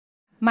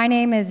My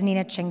name is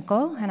Nina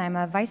Chinko, and I'm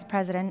a vice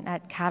president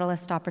at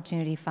Catalyst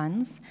Opportunity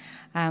Funds,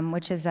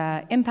 which is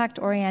an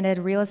impact-oriented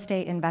real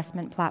estate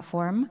investment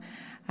platform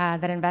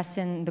that invests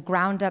in the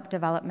ground-up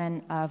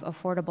development of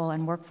affordable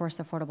and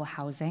workforce-affordable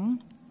housing.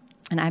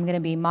 And I'm going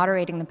to be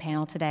moderating the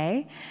panel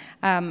today.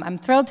 I'm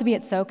thrilled to be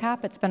at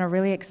SOCAP. It's been a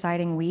really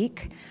exciting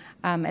week.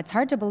 It's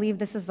hard to believe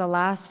this is the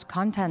last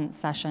content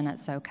session at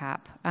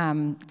SOCAP.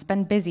 It's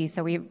been busy,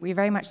 so we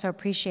very much so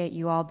appreciate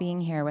you all being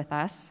here with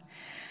us.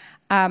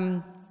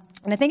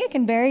 And I think I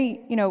can very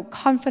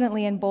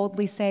confidently and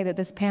boldly say that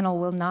this panel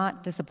will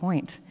not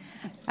disappoint.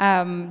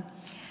 A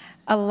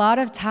lot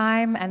of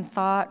time and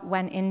thought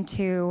went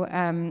into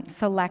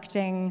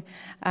selecting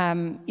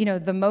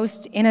the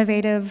most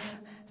innovative,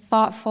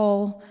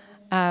 thoughtful,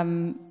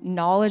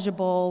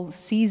 knowledgeable,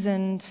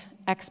 seasoned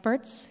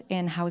experts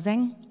in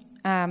housing.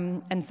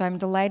 And so I'm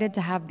delighted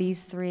to have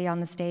these three on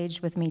the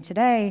stage with me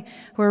today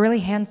who are really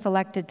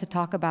hand-selected to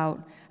talk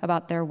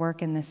about their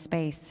work in this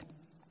space.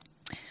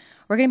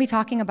 We're going to be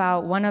talking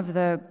about one of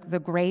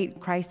the great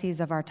crises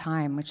of our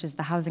time, which is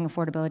the housing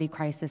affordability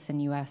crisis in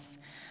U.S.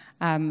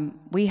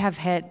 We have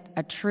hit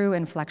a true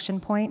inflection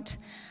point.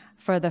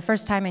 For the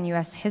first time in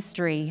U.S.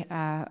 history,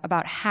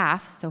 about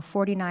half, so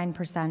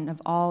 49%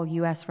 of all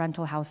U.S.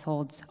 rental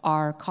households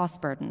are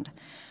cost-burdened,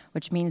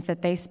 which means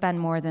that they spend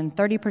more than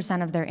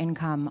 30% of their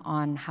income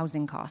on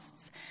housing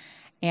costs.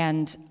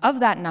 And of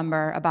that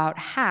number, about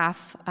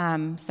half,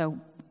 so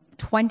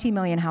 20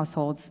 million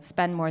households,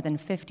 spend more than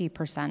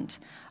 50%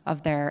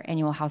 of their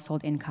annual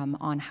household income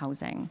on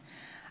housing.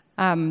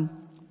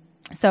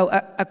 So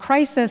a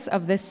crisis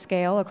of this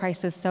scale, a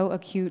crisis so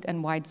acute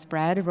and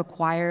widespread,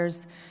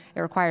 requires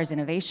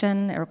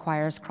innovation, it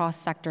requires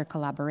cross-sector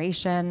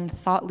collaboration,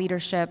 thought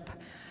leadership,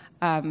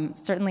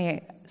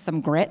 certainly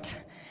some grit.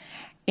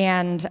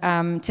 And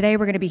today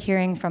we're going to be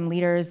hearing from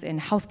leaders in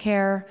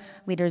healthcare,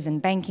 leaders in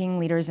banking,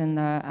 leaders in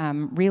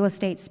the real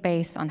estate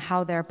space on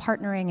how they're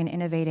partnering and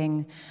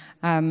innovating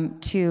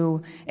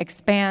to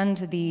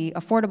expand the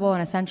affordable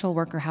and essential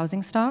worker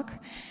housing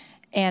stock,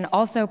 and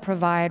also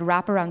provide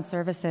wraparound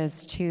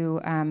services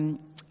to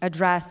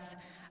address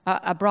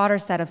a broader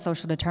set of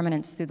social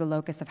determinants through the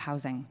locus of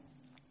housing.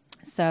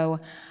 So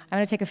I'm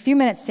going to take a few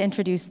minutes to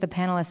introduce the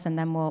panelists, and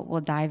then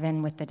we'll dive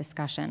in with the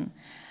discussion.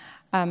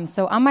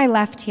 So on my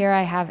left here,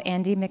 I have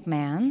Andy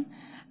McMahon,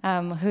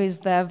 who's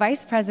the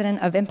Vice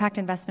President of Impact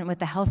Investment with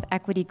the Health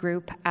Equity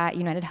Group at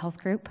United Health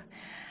Group.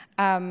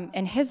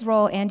 In his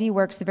role, Andy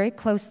works very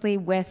closely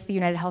with the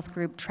United Health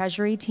Group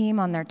Treasury team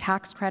on their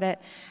tax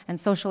credit and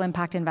social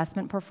impact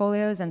investment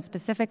portfolios, and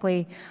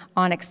specifically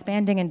on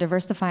expanding and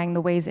diversifying the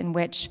ways in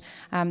which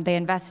they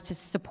invest to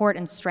support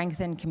and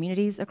strengthen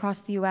communities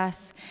across the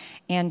U.S.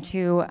 and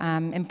to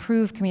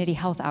improve community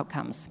health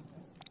outcomes.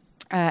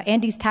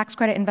 Andy's tax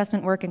credit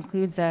investment work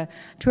includes a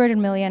 $200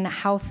 million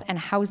health and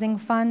housing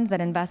fund that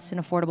invests in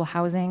affordable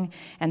housing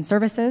and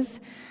services.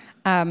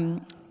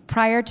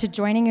 Prior to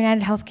joining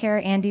United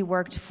Healthcare, Andy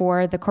worked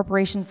for the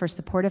Corporation for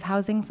Supportive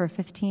Housing for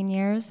 15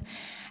 years,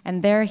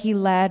 and there he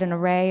led an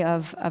array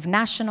of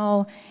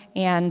national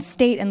and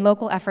state and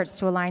local efforts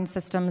to align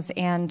systems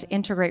and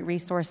integrate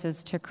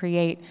resources to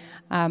create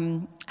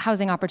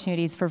housing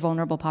opportunities for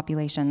vulnerable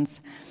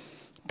populations.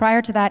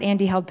 Prior to that,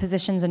 Andy held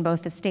positions in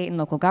both the state and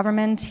local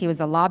government. He was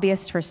a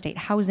lobbyist for state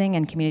housing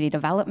and community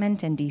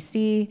development in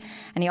D.C.,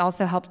 and he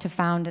also helped to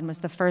found and was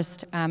the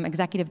first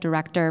executive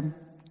director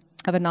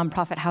of a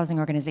nonprofit housing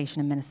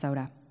organization in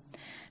Minnesota.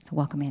 So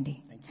welcome,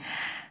 Andy. Thank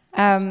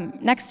you.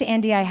 Next to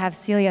Andy, I have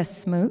Celia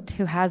Smoot,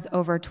 who has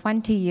over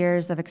 20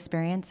 years of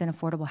experience in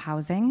affordable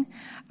housing,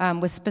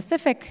 with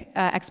specific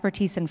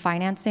expertise in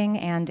financing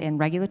and in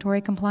regulatory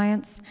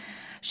compliance.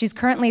 She's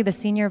currently the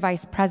Senior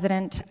Vice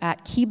President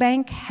at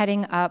KeyBank,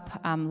 heading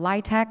up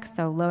LIHTC,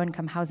 so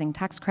Low-Income Housing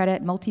Tax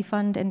Credit,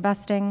 multi-fund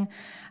investing,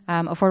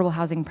 affordable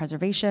housing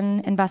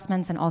preservation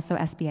investments, and also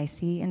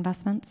SBIC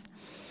investments.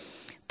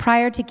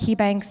 Prior to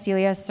KeyBank,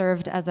 Celia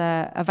served as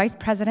a vice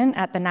president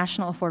at the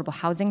National Affordable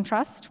Housing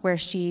Trust, where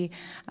she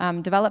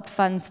developed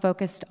funds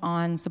focused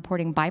on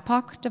supporting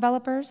BIPOC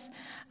developers,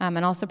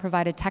 and also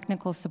provided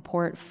technical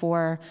support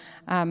for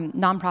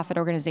nonprofit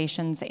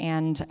organizations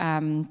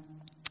and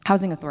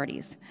housing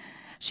authorities.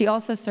 She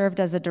also served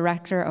as a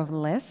director of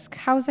LISC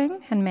Housing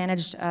and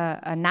managed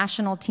a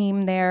national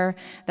team there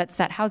that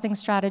set housing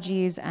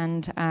strategies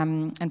and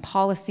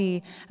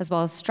policy, as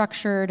well as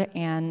structured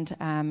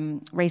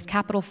and raised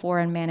capital for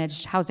and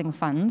managed housing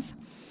funds.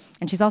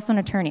 And she's also an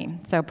attorney.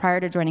 So prior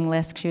to joining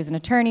LISC, she was an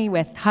attorney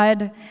with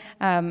HUD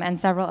and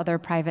several other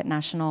private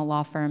national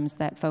law firms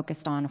that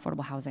focused on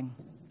affordable housing.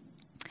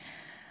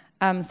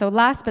 So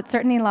last but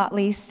certainly not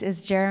least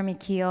is Jeremy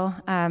Keel.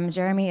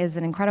 Jeremy is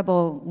an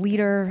incredible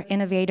leader,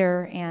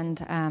 innovator, and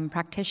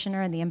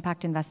practitioner in the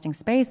impact investing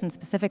space, and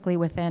specifically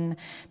within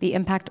the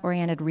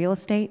impact-oriented real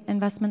estate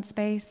investment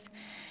space.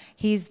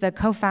 He's the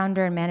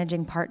co-founder and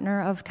managing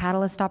partner of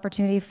Catalyst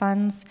Opportunity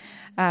Funds,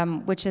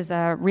 which is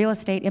a real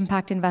estate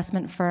impact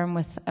investment firm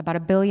with about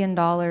 $1 billion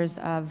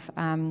of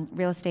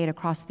real estate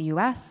across the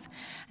U.S.,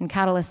 and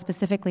Catalyst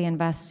specifically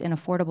invests in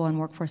affordable and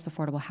workforce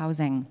affordable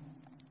housing.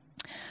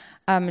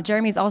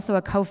 Jeremy's also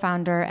a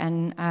co-founder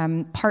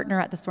and partner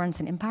at the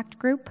Sorensen Impact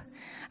Group,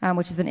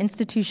 which is an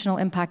institutional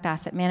impact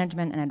asset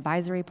management and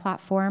advisory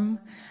platform.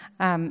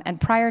 And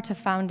prior to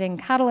founding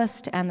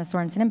Catalyst and the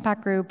Sorensen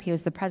Impact Group, he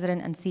was the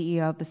president and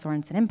CEO of the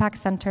Sorensen Impact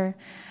Center,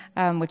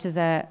 which is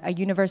a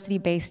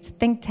university-based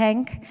think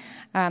tank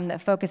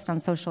that focused on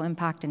social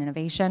impact and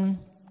innovation.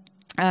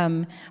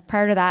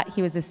 Prior to that,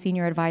 he was a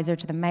senior advisor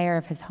to the mayor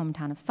of his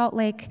hometown of Salt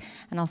Lake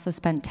and also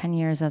spent 10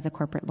 years as a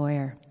corporate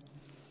lawyer.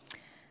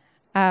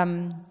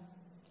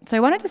 So I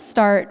wanted to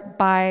start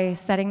by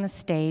setting the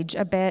stage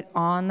a bit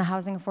on the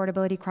housing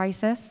affordability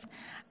crisis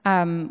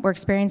we're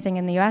experiencing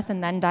in the US,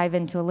 and then dive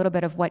into a little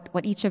bit of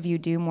what each of you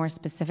do more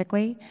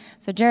specifically.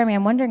 So Jeremy,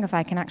 I'm wondering if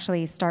I can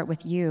actually start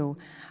with you.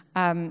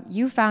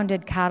 You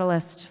founded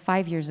Catalyst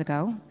 5 years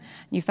ago.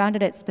 You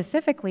founded it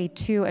specifically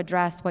to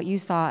address what you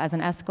saw as an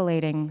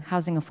escalating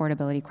housing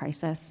affordability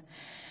crisis.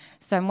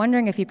 So I'm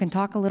wondering if you can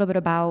talk a little bit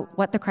about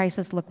what the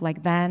crisis looked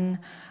like then,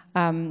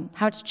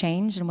 how it's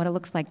changed and what it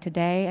looks like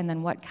today, and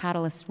then what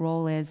Catalyst's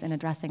role is in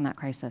addressing that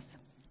crisis.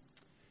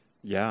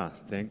 Yeah,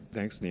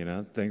 thanks,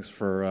 Nina. Thanks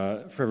for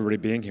everybody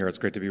being here. It's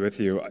great to be with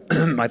you.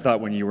 I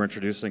thought when you were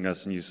introducing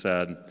us and you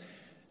said,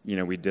 you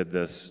know, we did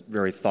this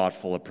very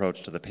thoughtful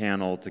approach to the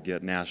panel to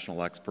get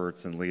national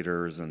experts and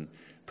leaders and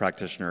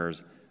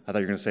practitioners, I thought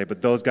you were going to say,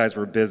 but those guys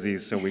were busy,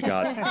 so we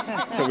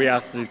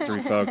asked these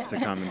three folks to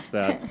come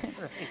instead.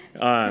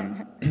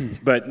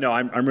 But no,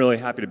 I'm really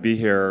happy to be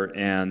here,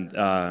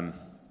 and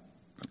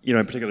you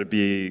know, in particular to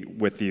be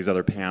with these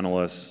other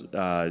panelists,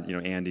 you know,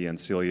 Andy and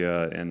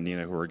Celia and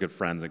Nina, who are good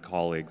friends and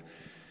colleagues.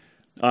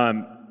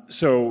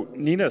 So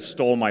Nina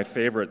stole my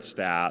favorite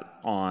stat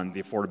on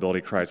the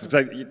affordability crisis.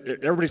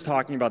 Everybody's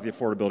talking about the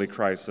affordability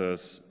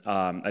crisis.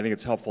 I think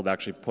it's helpful to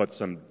actually put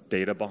some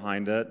data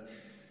behind it.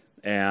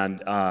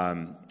 And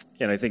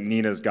I think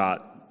Nina's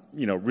got,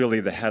 you know, really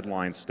the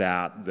headline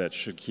stat that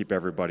should keep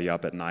everybody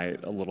up at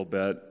night a little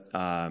bit,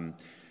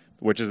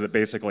 which is that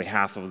basically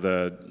half of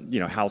the, you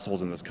know,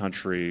 households in this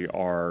country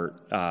are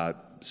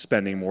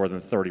spending more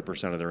than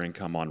 30% of their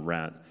income on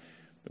rent,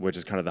 which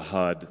is kind of the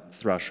HUD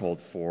threshold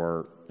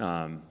for,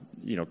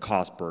 you know,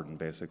 cost burden,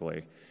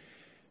 basically.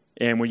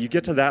 And when you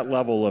get to that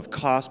level of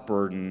cost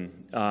burden,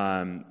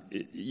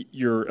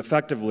 you're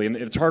effectively, and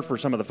it's hard for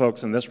some of the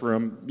folks in this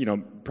room, you know,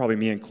 probably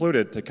me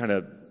included, to kind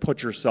of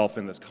put yourself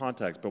in this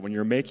context. But when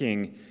you're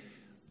making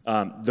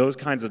those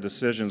kinds of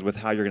decisions with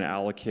how you're going to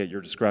allocate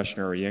your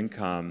discretionary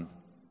income,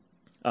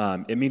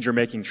 it means you're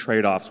making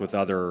trade-offs with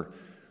other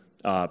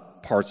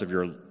parts of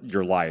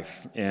your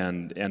life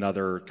and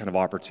other kind of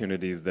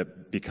opportunities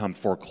that become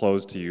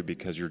foreclosed to you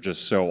because you're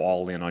just so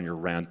all in on your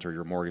rent or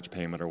your mortgage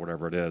payment or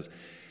whatever it is.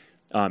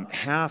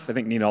 Half, I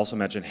think Nina also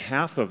mentioned,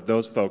 half of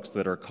those folks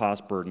that are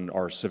cost burdened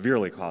are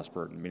severely cost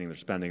burdened, meaning they're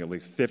spending at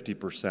least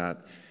 50%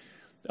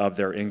 of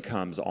their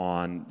incomes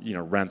on, you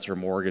know, rents or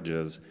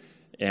mortgages.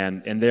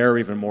 And there,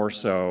 even more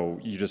so,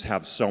 you just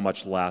have so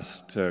much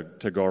less to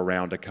go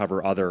around to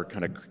cover other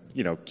kind of,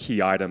 you know,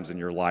 key items in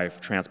your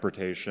life: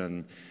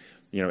 transportation,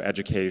 you know,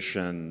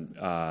 education,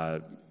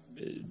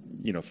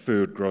 you know,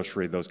 food,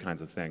 grocery, those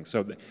kinds of things.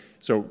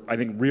 So I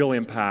think real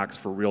impacts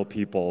for real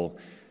people.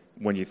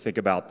 When you think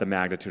about the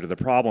magnitude of the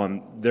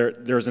problem,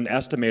 there's an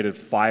estimated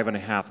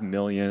 5.5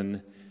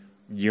 million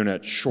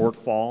unit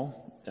shortfall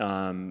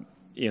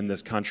in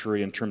this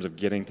country in terms of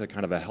getting to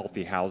kind of a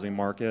healthy housing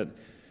market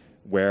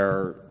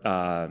where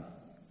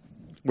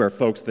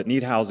folks that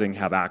need housing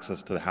have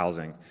access to the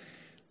housing.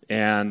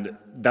 And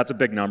that's a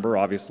big number,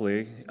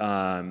 obviously.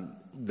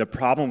 The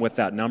problem with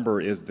that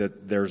number is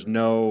that there's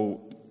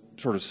no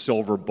sort of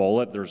silver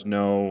bullet. There's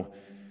nothing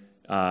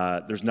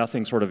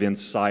sort of in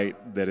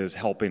sight that is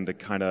helping to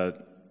kind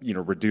of, you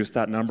know, reduce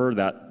that number.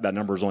 That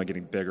number is only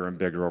getting bigger and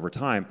bigger over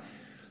time.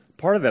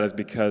 Part of that is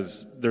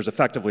because there's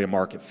effectively a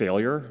market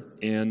failure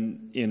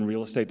in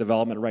real estate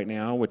development right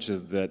now, which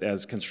is that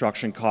as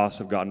construction costs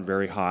have gotten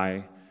very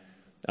high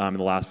in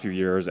the last few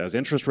years, as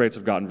interest rates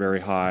have gotten very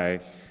high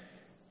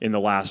in the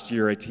last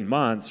year, 18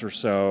 months or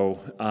so,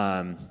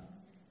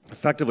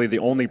 effectively the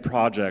only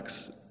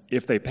projects,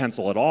 if they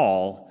pencil at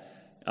all,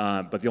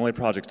 but the only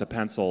projects to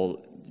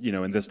pencil, you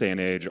know, in this day and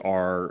age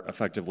are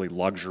effectively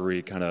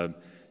luxury kind of,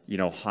 you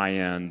know,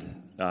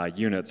 high-end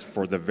units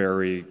for the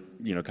very,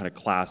 you know, kind of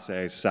Class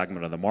A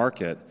segment of the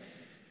market.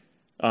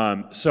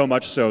 So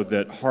much so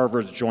that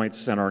Harvard's Joint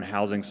Center on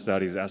Housing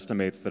Studies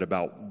estimates that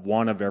about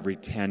 1 of every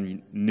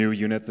 10 new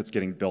units that's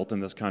getting built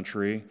in this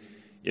country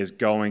is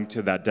going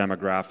to that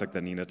demographic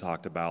that Nina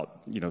talked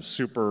about, you know,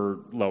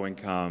 super low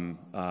income,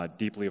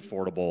 deeply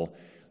affordable,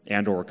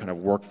 and or kind of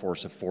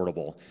workforce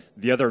affordable.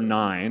 The other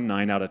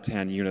 9 out of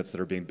 10 units that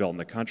are being built in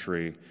the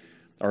country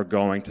are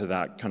going to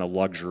that kind of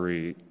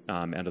luxury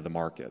end of the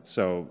market.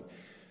 So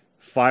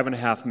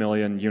 5.5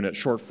 million unit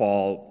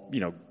shortfall, you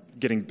know,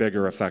 getting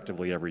bigger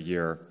effectively every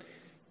year.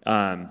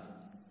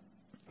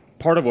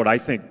 Part of what I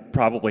think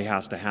probably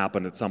has to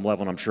happen at some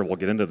level, and I'm sure we'll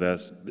get into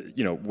this,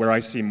 you know, where I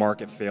see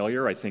market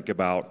failure, I think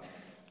about,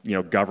 you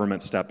know,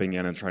 government stepping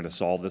in and trying to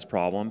solve this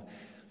problem.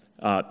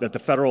 At the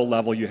federal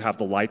level, you have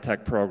the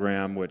LIHTC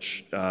program,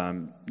 which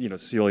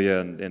Celia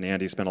and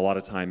Andy spend a lot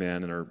of time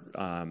in and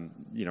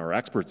are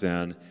experts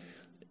in.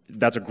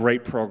 That's a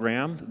great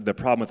program. The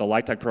problem with the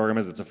LIHTC program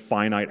is it's a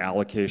finite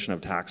allocation of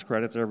tax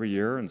credits every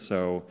year, and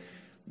so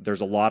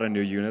there's a lot of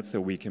new units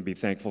that we can be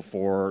thankful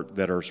for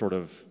that are sort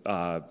of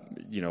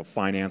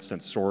financed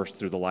and sourced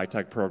through the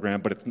LIHTC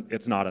program, but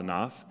it's not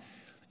enough.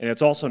 And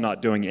it's also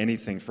not doing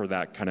anything for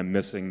that kind of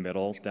missing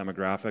middle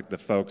demographic, the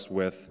folks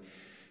with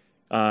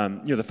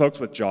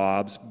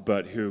jobs,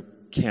 but who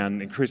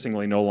can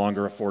increasingly no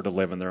longer afford to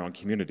live in their own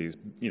communities.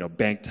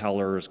 Bank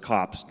tellers,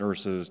 cops,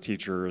 nurses,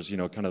 teachers.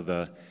 Kind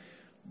of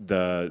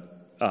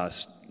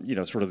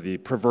sort of the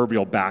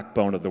proverbial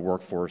backbone of the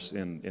workforce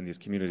in these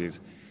communities.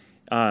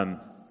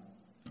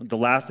 The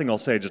last thing I'll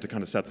say, just to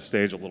kind of set the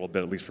stage a little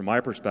bit, at least from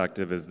my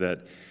perspective, is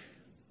that,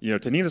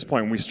 to Nina's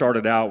point, when we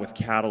started out with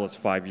Catalyst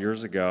 5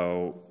 years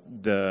ago,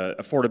 the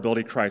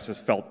affordability crisis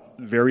felt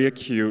very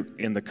acute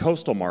in the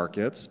coastal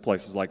markets,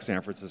 places like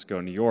San Francisco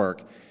and New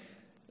York.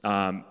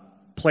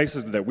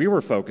 Places that we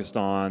were focused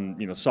on,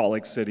 Salt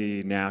Lake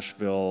City,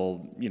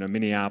 Nashville,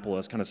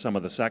 Minneapolis, kind of some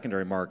of the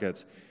secondary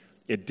markets,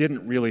 it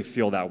didn't really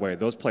feel that way.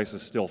 Those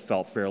places still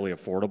felt fairly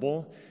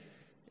affordable,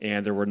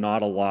 and there were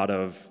not a lot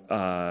of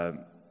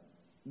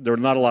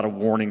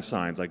warning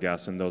signs, I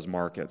guess, in those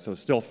markets. So it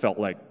still felt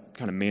like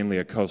kind of mainly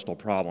a coastal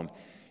problem.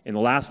 In the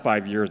last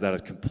 5 years, that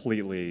has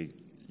completely,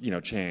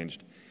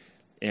 changed.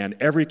 And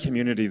every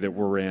community that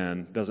we're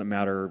in, doesn't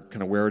matter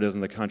kind of where it is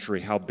in the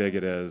country, how big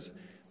it is,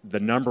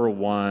 the number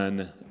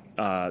one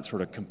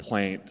sort of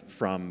complaint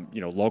from,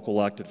 local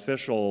elected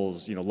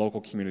officials, local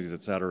communities,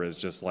 et cetera, is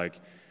just like,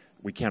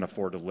 we can't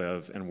afford to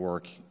live and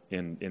work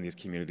in these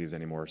communities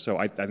anymore. So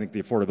I think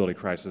the affordability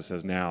crisis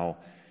has now,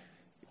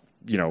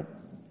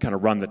 kind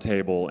of run the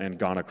table and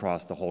gone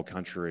across the whole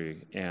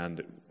country.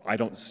 And I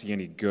don't see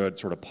any good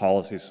sort of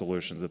policy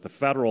solutions at the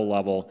federal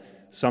level.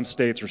 Some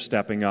states are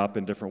stepping up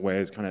in different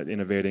ways, kind of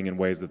innovating in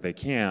ways that they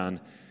can,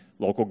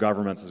 local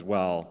governments as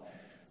well.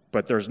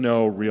 But there's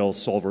no real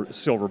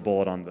silver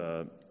bullet on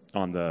the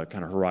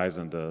kind of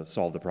horizon to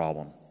solve the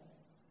problem.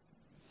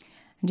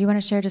 Do you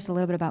want to share just a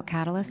little bit about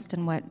Catalyst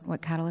and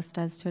what Catalyst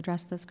does to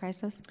address this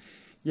crisis?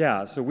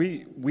 Yeah, so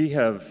we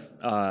have,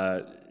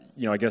 I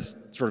guess,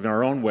 sort of in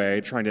our own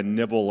way, trying to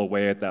nibble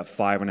away at that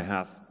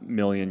 5.5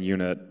 million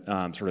unit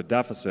sort of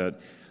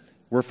deficit.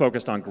 We're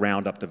focused on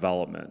ground-up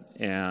development,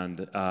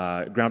 and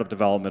ground-up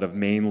development of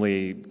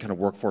mainly kind of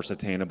workforce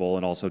attainable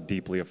and also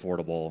deeply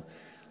affordable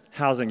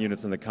housing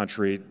units in the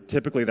country.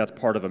 Typically, that's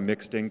part of a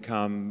mixed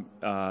income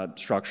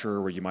structure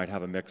where you might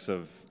have a mix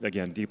of,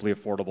 again, deeply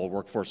affordable,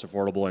 workforce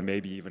affordable, and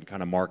maybe even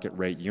kind of market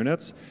rate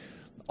units,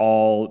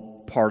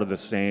 all part of the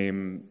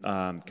same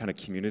kind of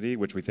community,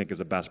 which we think is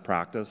a best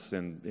practice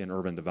in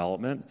urban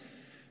development.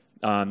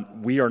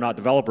 We are not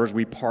developers.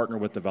 We partner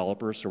with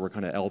developers, so we're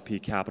kind of LP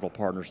capital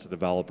partners to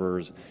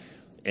developers.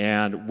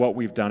 And what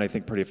we've done, I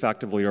think, pretty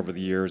effectively over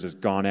the years is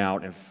gone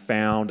out and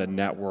found a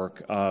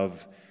network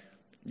of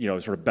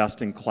sort of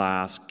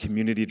best-in-class,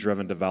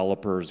 community-driven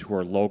developers who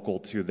are local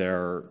to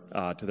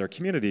their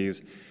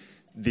communities.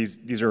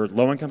 These are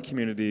low-income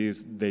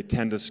communities. They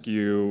tend to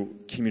skew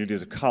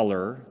communities of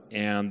color,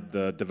 and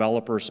the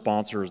developer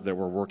sponsors that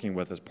we're working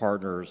with as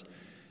partners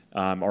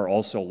are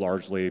also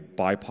largely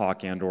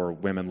BIPOC and/or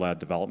women-led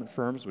development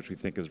firms, which we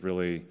think is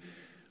really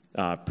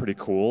pretty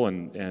cool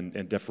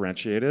and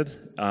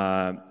differentiated.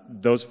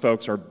 Those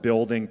folks are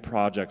building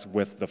projects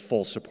with the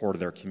full support of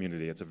their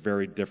community. It's a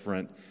very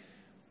different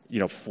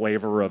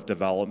flavor of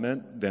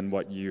development than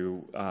what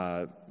you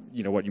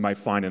might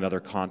find in other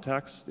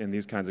contexts in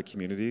these kinds of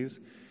communities.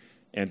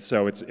 And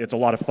so it's a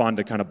lot of fun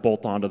to kind of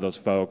bolt onto those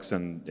folks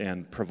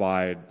and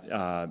provide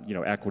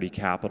equity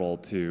capital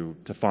to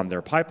fund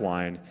their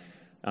pipeline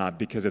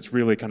because it's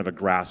really kind of a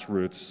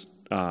grassroots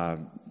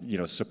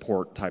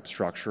support type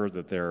structure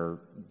that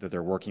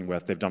they're working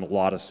with. They've done a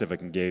lot of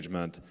civic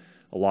engagement,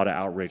 a lot of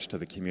outreach to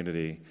the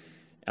community.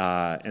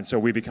 And so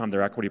we become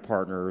their equity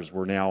partners.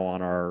 We're now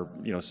on our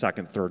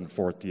second, third, and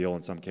fourth deal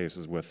in some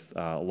cases with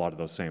a lot of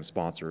those same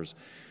sponsors.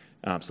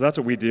 So that's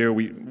what we do.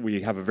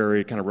 We have a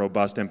very kind of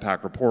robust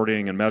impact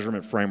reporting and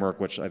measurement framework,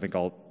 which I think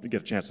I'll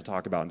get a chance to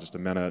talk about in just a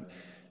minute.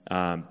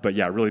 But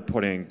yeah, really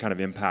putting kind of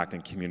impact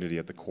and community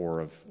at the core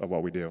of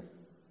what we do.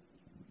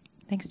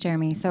 Thanks,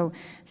 Jeremy. So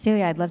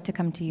Celia, I'd love to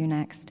come to you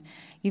next.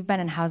 You've been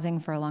in housing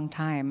for a long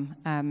time.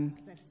 I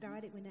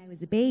started when I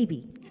was a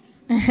baby.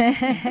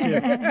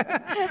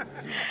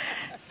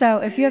 So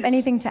if you have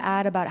anything to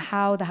add about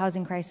how the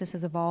housing crisis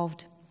has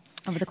evolved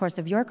over the course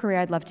of your career,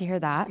 I'd love to hear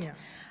that. Yeah.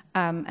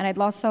 And I'd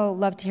also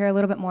love to hear a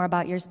little bit more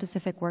about your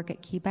specific work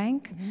at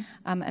KeyBank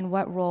and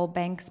what role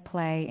banks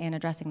play in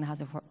addressing the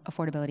housing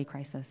affordability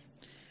crisis.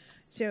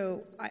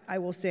 So I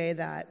will say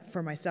that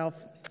for myself,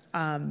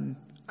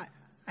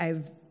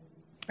 my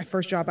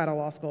first job out of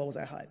law school was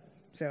at HUD.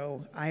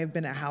 So I have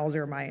been a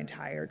houser my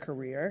entire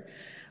career,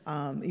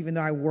 even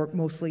though I work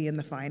mostly in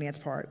the finance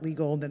part,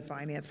 legal and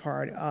finance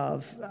part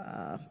of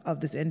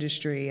this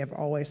industry. I've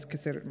always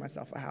considered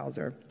myself a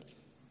houser.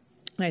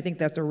 And I think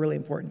that's a really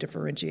important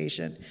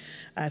differentiation.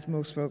 As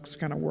most folks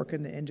kind of work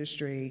in the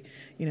industry,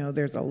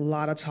 there's a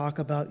lot of talk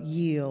about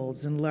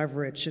yields and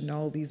leverage and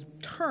all these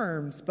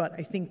terms, but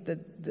I think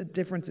that the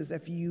difference is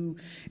if you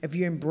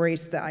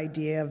embrace the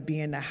idea of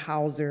being a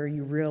houser,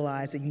 you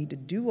realize that you need to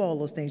do all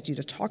those things, you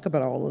need to talk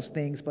about all those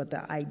things, but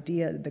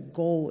the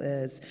goal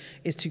is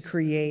to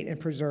create and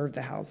preserve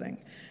the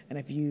housing. And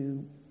if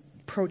you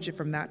approach it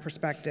from that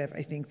perspective,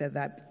 I think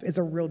that is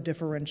a real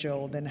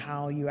differential than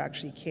how you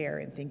actually care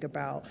and think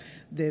about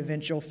the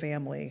eventual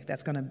family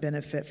that's going to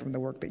benefit from the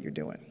work that you're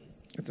doing.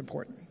 It's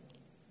important.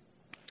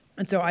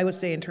 And so I would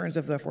say in terms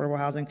of the affordable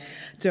housing,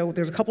 so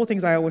there's a couple of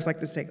things I always like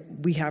to say.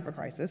 We have a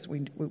crisis.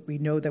 We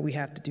know that we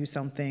have to do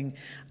something.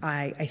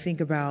 I think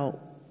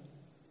about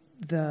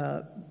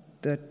the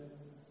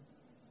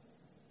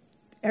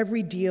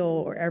every deal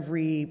or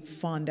every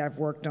fund I've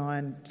worked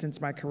on since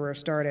my career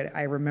started,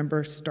 I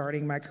remember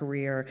starting my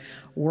career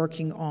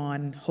working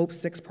on Hope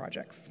 6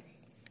 projects.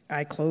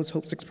 I closed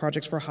Hope 6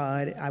 projects for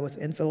HUD. I was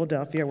in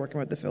Philadelphia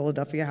working with the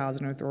Philadelphia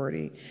Housing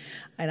Authority,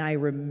 and I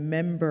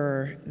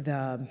remember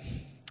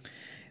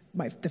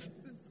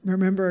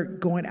remember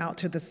going out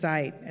to the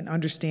site and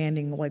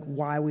understanding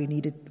why we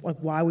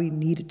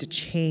needed to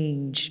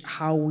change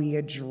how we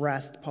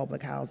addressed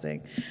public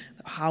housing,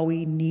 how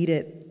we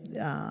needed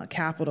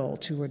capital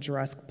to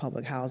address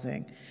public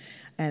housing.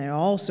 And it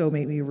also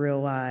made me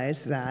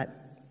realize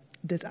that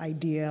this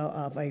idea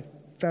of a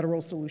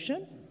federal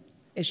solution,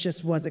 it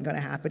just wasn't going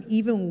to happen,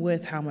 even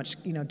with how much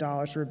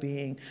dollars were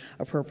being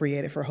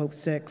appropriated for Hope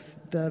 6.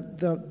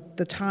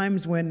 The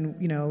times when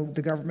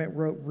the government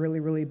wrote really,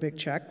 really big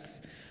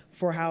checks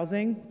for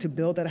housing, to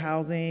build that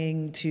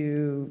housing,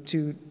 to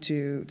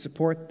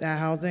support that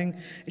housing,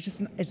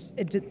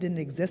 it didn't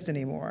exist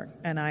anymore.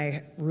 And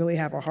I really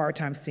have a hard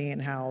time seeing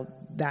how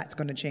that's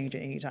going to change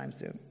anytime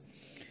soon.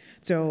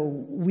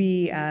 So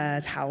we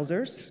as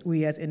housers,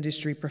 we as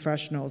industry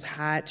professionals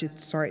had to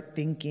start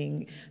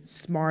thinking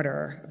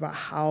smarter about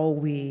how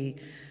we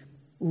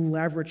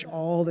leverage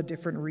all the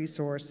different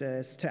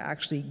resources to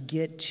actually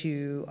get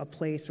to a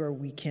place where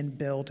we can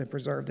build and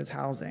preserve this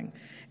housing.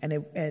 And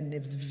it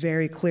was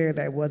very clear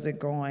that we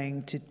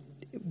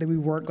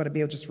weren't going to be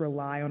able to just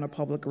rely on a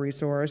public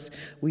resource.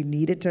 We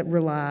needed to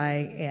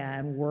rely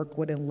and work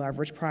with and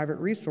leverage private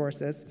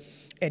resources.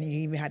 And you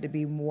even had to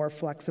be more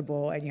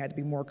flexible and you had to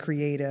be more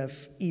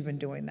creative even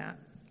doing that.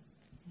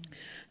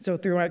 So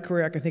through my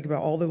career, I can think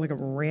about all the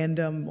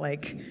random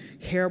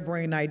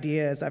harebrained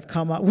ideas I've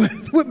come up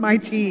with my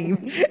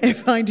team and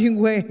finding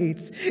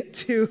ways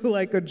to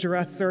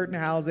address certain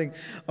housing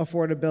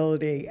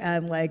affordability.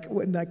 And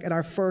in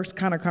our first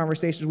kind of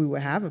conversations we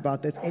would have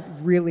about this, it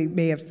really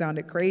may have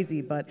sounded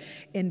crazy, but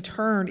in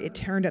turn, it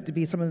turned out to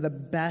be some of the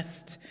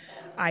best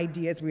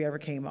ideas we ever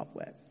came up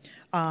with.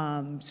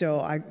 One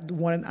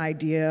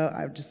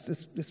idea,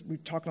 we're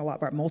talking a lot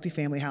about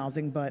multifamily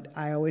housing, but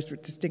I always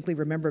distinctly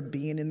remember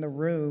being in the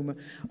room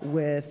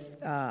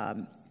with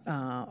a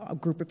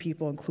group of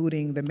people,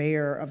 including the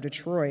mayor of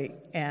Detroit,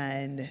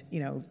 and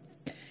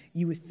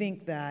you would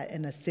think that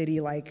in a city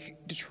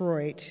like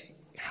Detroit,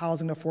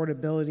 housing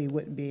affordability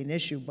wouldn't be an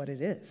issue, but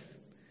it is,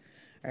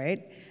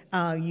 right?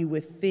 You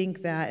would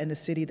think that in a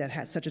city that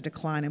has such a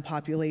decline in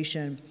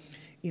population,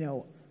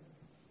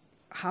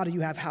 how do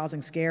you have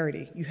housing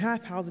scarcity? You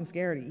have housing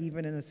scarcity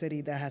even in a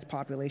city that has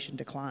population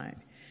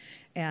decline.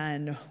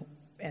 And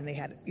they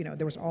had,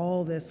 there was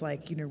all this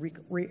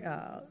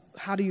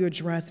how do you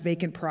address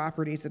vacant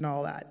properties and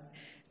all that?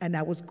 And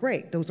that was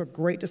great. Those are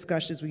great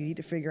discussions. We need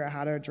to figure out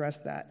how to address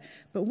that.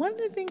 But one of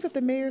the things that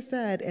the mayor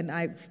said, and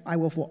I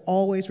will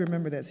always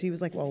remember this, he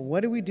was like, well,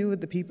 what do we do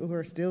with the people who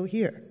are still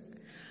here?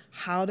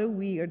 How do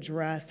we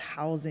address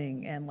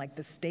housing and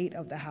the state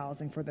of the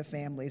housing for the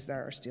families that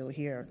are still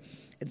here?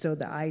 And so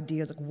the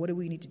idea is what do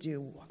we need to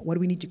do? What do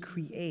we need to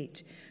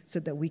create so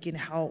that we can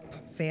help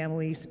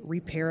families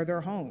repair their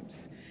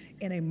homes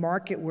in a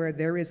market where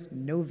there is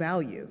no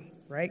value,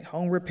 right?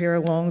 Home repair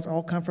loans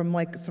all come from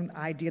some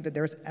idea that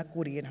there's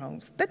equity in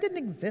homes. That didn't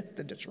exist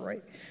in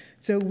Detroit.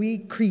 So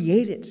we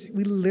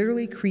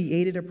literally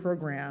created a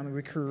program, and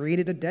we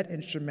created a debt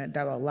instrument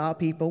that will allow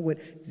people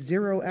with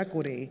zero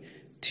equity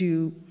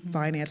to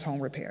finance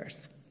home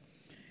repairs.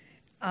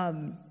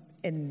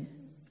 And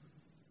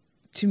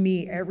to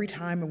me, every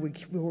time we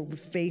were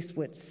faced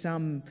with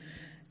some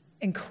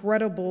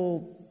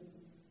incredible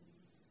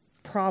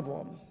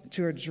problem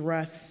to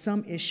address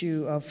some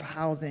issue of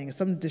housing,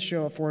 some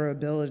issue of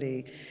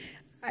affordability,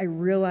 I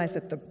realized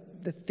that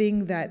the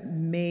thing that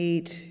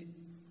made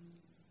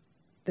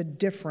the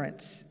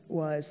difference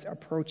was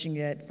approaching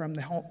it from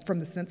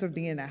the sense of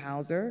being a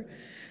houser,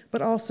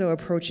 but also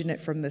approaching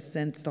it from the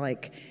sense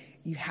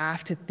you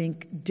have to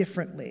think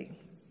differently,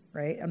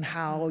 right, on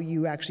how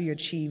you actually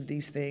achieve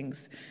these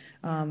things.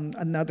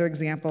 Another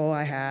example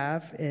I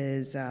have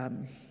is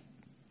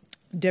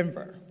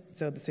Denver.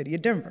 So the city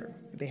of Denver,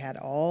 they had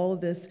all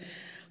this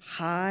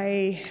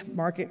high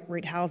market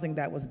rate housing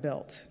that was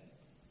built,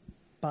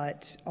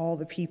 but all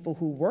the people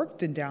who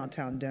worked in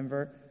downtown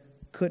Denver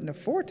couldn't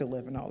afford to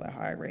live in all that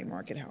high rate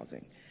market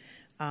housing.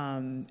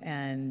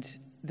 And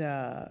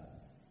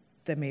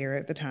the mayor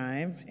at the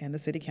time and the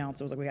city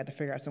council was like, we had to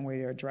figure out some way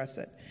to address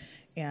it.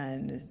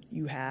 And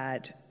you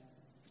had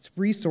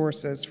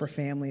resources for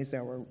families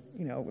that were,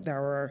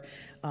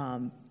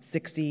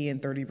 60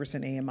 and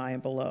 30% AMI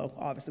and below.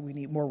 Obviously, we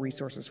need more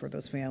resources for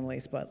those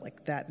families, but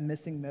like that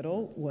missing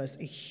middle was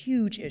a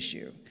huge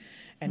issue.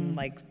 And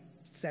like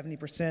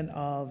 70%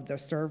 of the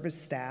service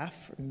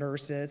staff,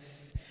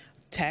 nurses,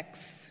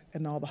 techs,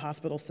 and all the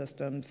hospital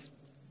systems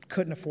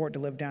couldn't afford to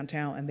live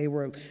downtown, and they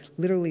were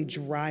literally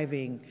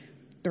driving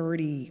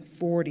 30,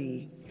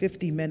 40,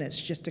 50 minutes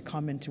just to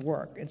come into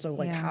work. And so,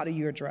 like, how do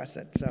you address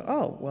it?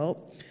 So,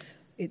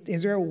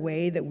 is there a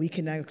way that we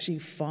can actually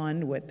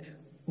fund with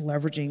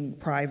leveraging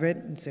private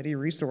and city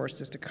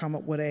resources to come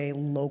up with a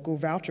local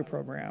voucher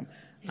program?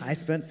 I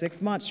spent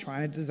 6 months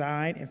trying to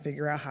design and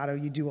figure out how do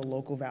you do a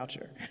local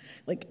voucher.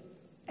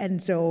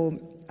 And so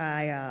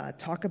I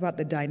talk about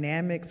the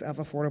dynamics of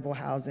affordable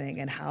housing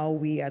and how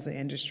we as an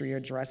industry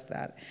address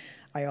that.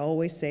 I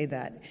always say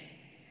that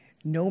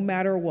no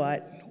matter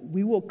what,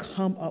 we will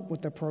come up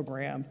with a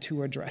program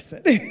to address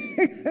it.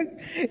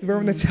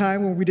 Remember the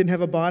time when we didn't have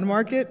a bond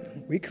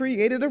market? We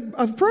created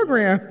a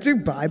program to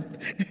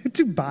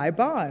buy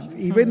bonds,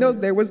 even though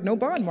there was no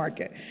bond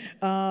market.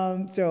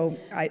 So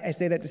I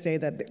say that to say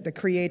that the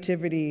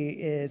creativity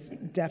is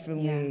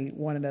definitely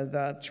one of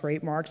the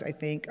trademarks, I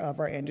think, of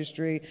our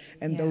industry.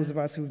 And those of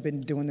us who've been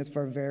doing this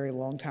for a very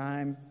long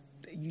time,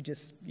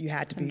 you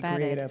had to be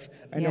creative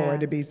in order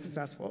to be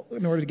successful,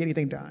 in order to get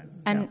anything done.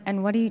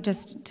 And what do you,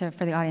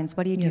 for the audience,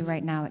 what do you do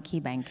right now at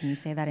KeyBank? Can you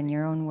say that in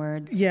your own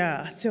words?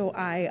 Yeah, so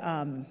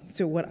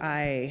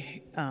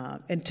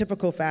in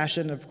typical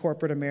fashion of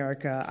corporate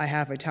America, I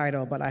have a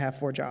title, but I have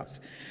 4 jobs.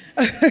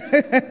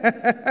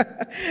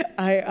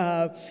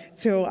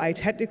 I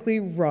technically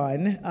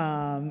run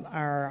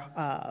our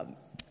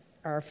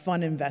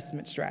fund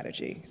investment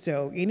strategy.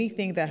 So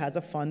anything that has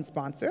a fund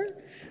sponsor,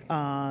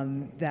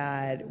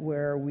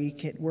 where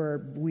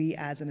we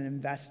as an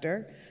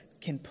investor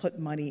can put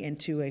money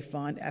into a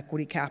fund,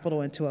 equity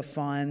capital into a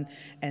fund,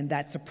 and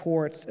that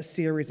supports a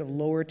series of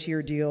lower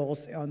tier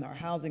deals on our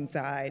housing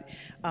side,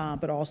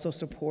 but also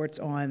supports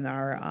on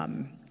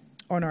our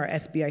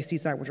SBIC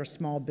side, which are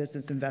small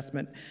business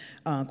investment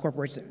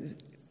corporations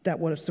that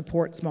would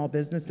support small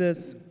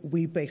businesses.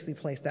 We basically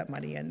place that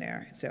money in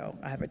there. So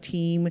I have a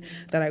team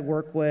that I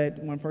work with.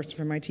 One person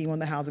from my team on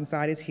the housing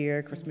side is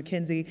here, Chris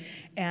McKenzie.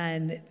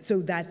 And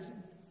so that's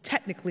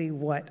technically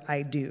what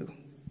I do.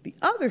 The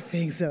other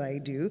things that I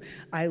do,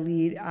 I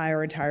lead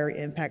our entire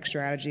impact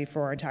strategy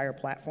for our entire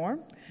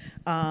platform.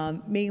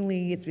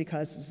 Mainly it's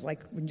because it's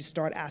like when you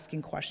start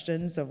asking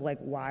questions of like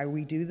why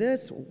we do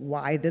this,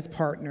 why this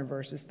partner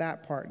versus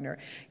that partner,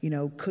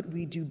 could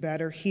we do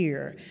better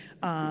here?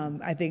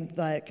 I think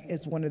like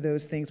it's one of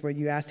those things where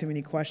you ask too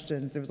many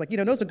questions. It was like,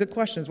 those are good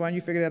questions. Why don't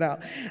you figure that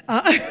out?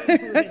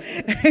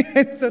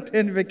 And so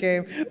then it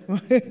became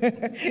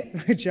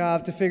my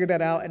job to figure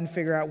that out and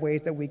figure out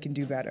ways that we can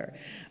do better.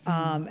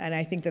 And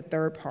I think the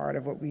third part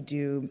of what we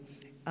do,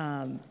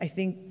 I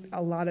think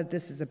a lot of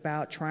this is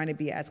about trying to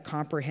be as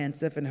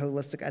comprehensive and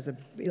holistic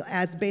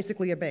as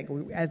basically a bank.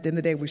 At the end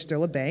of the day, we're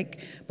still a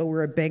bank, but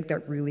we're a bank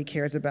that really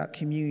cares about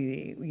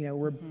community.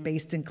 We're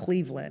based in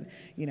Cleveland.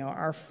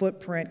 Our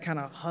footprint kind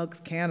of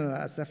hugs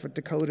Canada, except for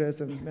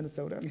Dakotas and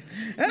Minnesota.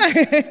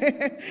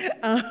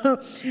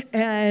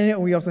 And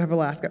we also have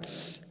Alaska.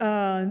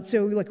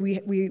 So like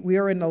we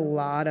are in a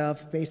lot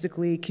of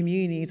basically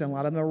communities, and a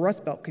lot of them are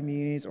Rust Belt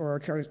communities,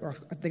 or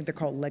I think they're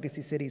called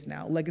legacy cities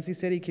now, legacy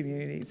city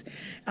communities.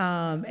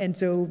 And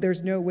so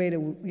there's no way to,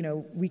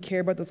 we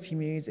care about those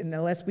communities, and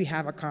unless we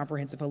have a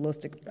comprehensive,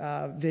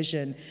 holistic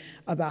vision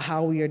about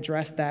how we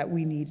address that,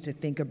 we need to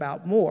think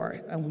about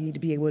more, and we need to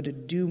be able to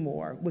do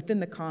more within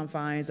the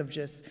confines of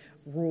just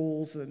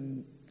rules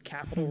and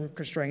capital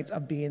constraints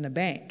of being a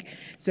bank.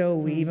 So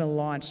we even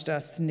launched a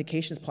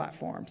syndications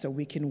platform, so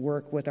we can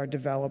work with our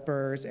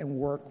developers and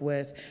work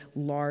with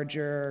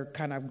larger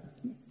kind of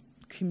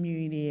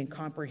community and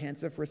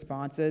comprehensive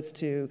responses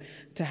to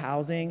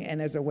housing,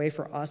 and as a way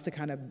for us to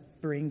kind of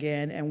bring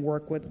in and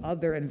work with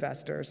other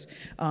investors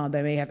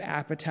that may have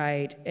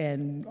appetite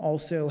and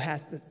also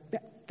has to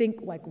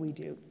think like we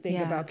do, think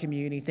about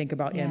community, think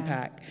about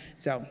impact.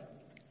 So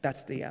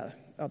that's the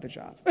other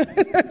job.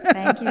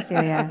 Thank you,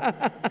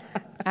 Celia.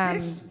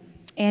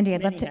 Andy,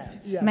 I'd love to,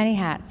 many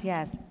hats,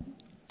 yes.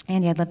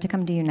 Andy, I'd love to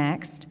come to you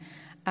next.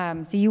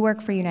 So you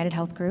work for United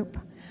Health Group.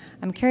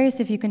 I'm curious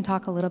if you can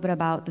talk a little bit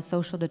about the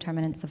social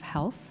determinants of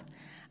health,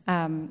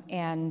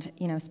 and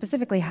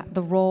specifically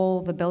the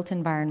role the built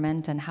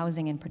environment and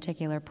housing in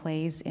particular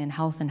plays in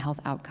health and health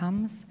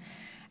outcomes,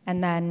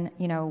 and then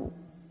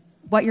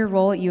what your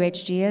role at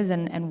UHG is,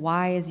 and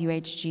why is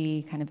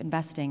UHG kind of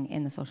investing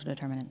in the social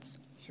determinants?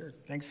 Sure.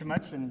 Thanks so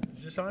much. And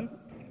is this on?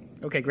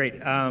 Okay, great.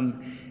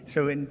 And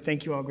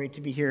thank you all. Great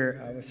to be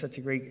here with such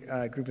a great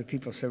group of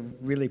people. So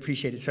really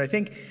appreciate it. So I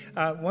think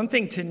one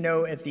thing to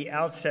know at the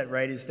outset,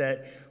 right, is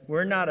that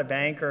we're not a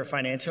bank or a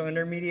financial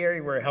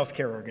intermediary. We're a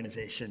healthcare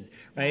organization,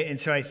 right? And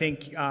so I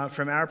think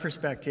from our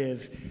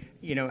perspective,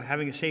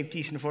 having a safe,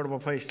 decent, affordable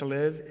place to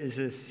live is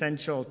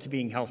essential to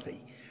being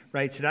healthy,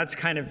 right? So that's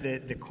kind of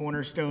the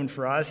cornerstone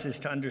for us, is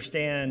to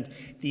understand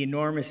the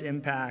enormous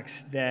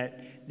impacts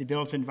that the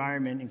built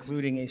environment,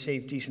 including a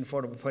safe, decent,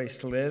 affordable place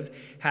to live,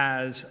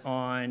 has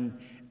on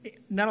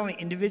not only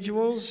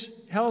individuals'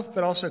 health,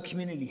 but also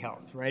community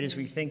health, right? As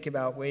we think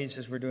about ways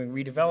as we're doing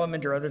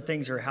redevelopment or other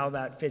things, or how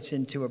that fits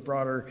into a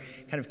broader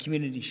kind of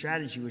community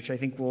strategy, which I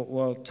think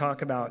we'll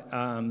talk about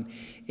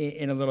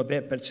in a little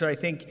bit. But so I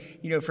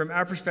think, from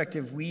our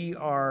perspective, we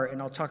are,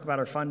 and I'll talk about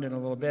our fund in a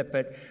little bit,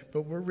 but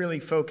we're really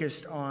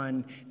focused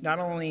on not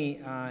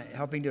only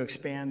helping to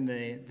expand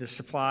the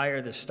supply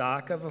or the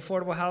stock of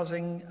affordable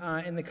housing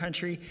in the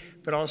country,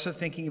 but also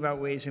thinking about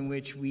ways in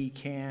which we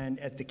can,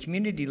 at the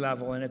community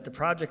level and at the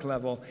project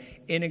level,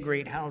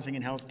 integrate housing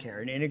and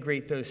healthcare, and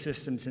integrate those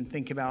systems, and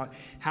think about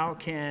how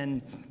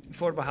can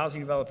affordable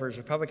housing developers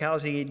or public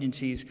housing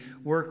agencies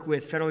work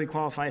with federally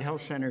qualified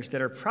health centers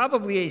that are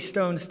probably a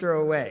stone's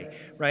throw away,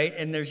 right?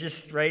 And there's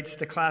just, right, it's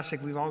the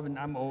classic,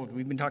 I'm old,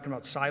 we've been talking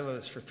about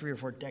silos for 3 or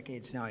 4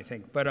 decades now, I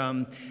think, but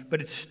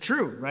it's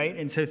true, right?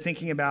 And so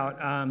thinking about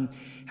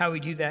how we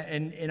do that,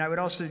 and I would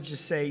also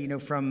just say,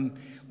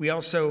 we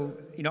also,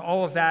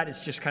 all of that is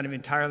just kind of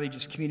entirely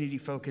just community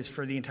focused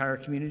for the entire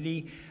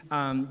community.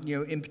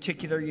 In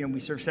particular, we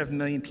serve 7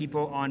 million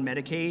people on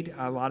Medicaid,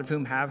 a lot of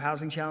whom have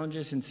housing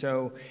challenges. And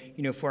so,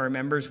 for our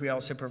members, we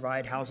also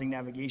provide housing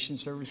navigation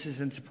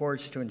services and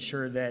supports to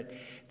ensure that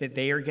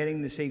they are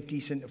getting the safe,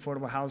 decent,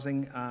 affordable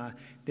housing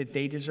that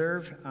they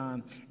deserve.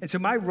 And so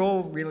my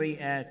role really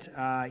at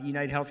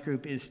United Health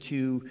Group is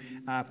to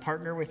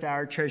partner with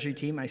our Treasury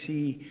team. I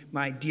see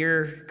my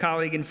dear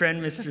colleague and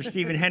friend, Mr.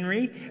 Stephen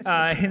Henry,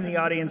 in the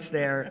audience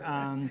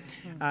there,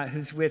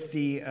 who's with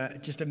the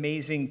just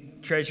amazing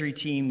Treasury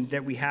team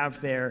that we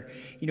have there.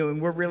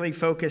 And we're really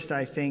focused,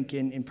 I think,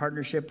 in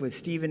partnership with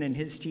Stephen and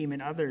his team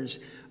and others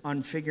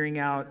on figuring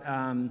out,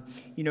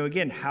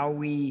 again, how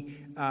we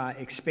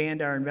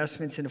expand our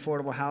investments in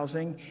affordable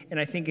housing. And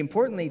I think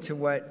importantly to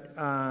what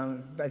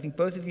I think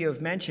both of you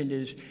have mentioned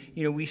is,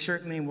 we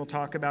certainly will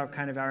talk about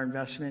kind of our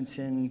investments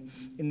in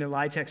the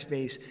LIHTC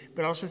space,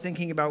 but also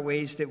thinking about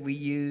ways that we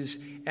use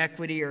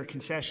equity or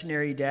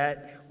concessionary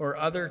debt or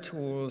other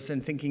tools,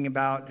 and thinking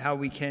about how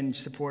we can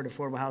support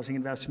affordable housing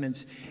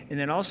investments, and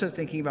then also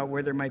thinking about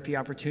where there might be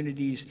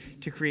opportunities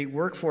to create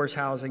workforce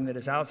housing that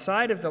is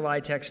outside of the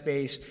LIHTC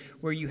space,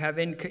 where you have,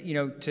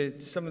 to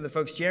some of the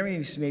folks Jeremy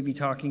was maybe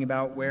talking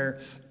about, where,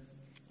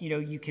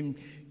 you can,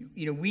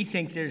 we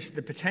think there's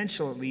the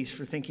potential, at least,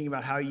 for thinking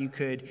about how you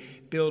could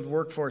build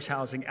workforce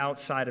housing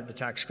outside of the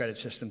tax credit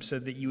system, so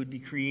that you would be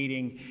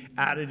creating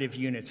additive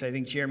units. I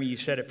think, Jeremy, you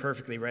said it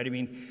perfectly, right? I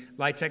mean,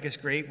 LIHTC is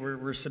great.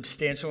 We're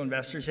substantial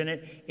investors in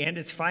it, and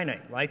it's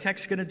finite.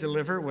 LIHTC's going to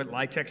deliver what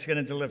LIHTC's going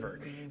to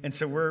deliver. And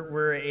so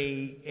we're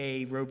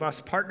a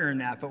robust partner in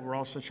that, but we're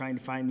also trying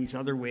to find these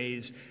other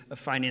ways of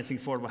financing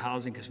affordable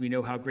housing, because we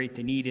know how great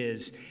the need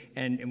is,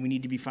 and we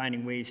need to be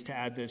finding ways to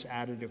add those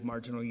additive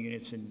marginal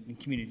units in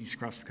communities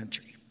across the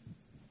country.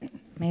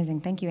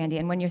 Amazing. Thank you, Andy.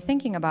 And when you're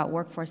thinking about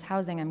workforce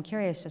housing, I'm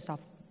curious, just off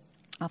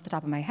the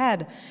top of my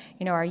head,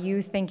 are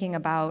you thinking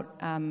about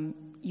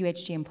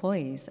UHG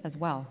employees as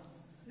well?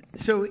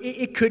 So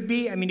it could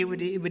be. I mean, it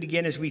would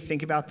again, as we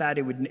think about that,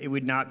 it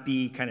would not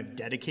be kind of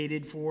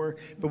dedicated for.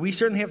 But we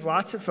certainly have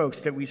lots of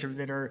folks that we serve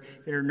that are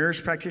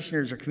nurse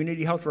practitioners or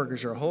community health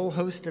workers, or a whole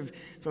host of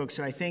folks.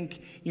 So I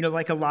think,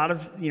 like a lot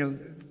of,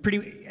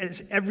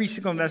 every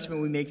single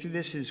investment we make through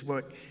this is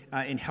what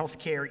in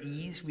healthcare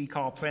ease we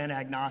call plan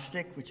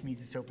agnostic, which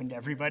means it's open to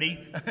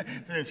everybody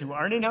for those who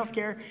aren't in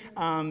healthcare.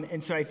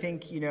 And so I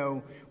think,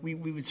 we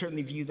would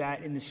certainly view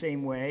that in the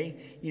same way.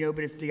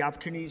 But if the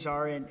opportunities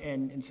are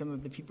and some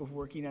of the people who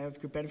work in United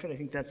Health Group benefit, I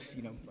think that's,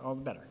 all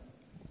the better.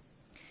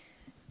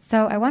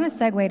 So I want to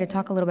segue to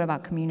talk a little bit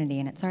about community,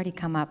 and it's already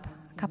come up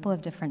a couple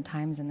of different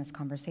times in this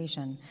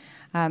conversation.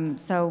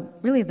 So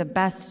really the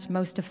best,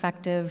 most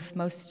effective,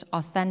 most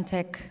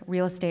authentic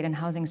real estate and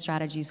housing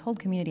strategies hold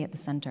community at the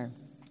center.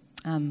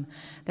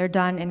 They're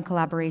done in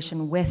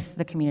collaboration with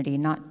the community,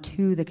 not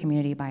to the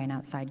community by an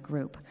outside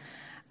group.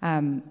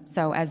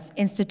 So as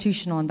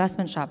institutional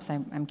investment shops,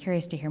 I'm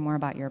curious to hear more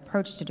about your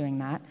approach to doing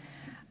that.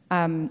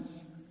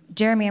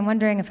 Jeremy, I'm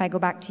wondering, if I go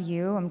back to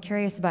you, I'm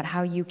curious about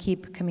how you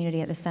keep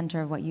community at the center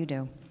of what you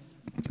do.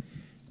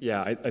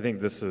 Yeah, I think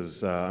this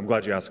is, I'm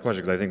glad you asked the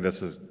question, because I think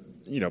this is,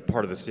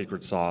 part of the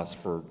secret sauce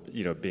for,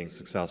 being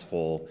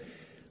successful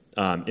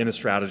in a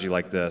strategy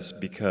like this,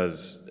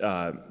 because,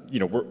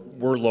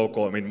 we're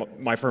local. I mean,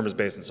 my firm is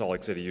based in Salt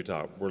Lake City,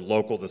 Utah. We're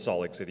local to Salt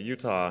Lake City,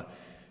 Utah.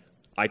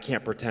 I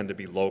can't pretend to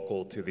be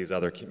local to these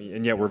other communities,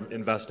 and yet we're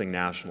investing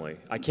nationally.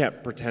 I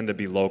can't pretend to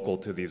be local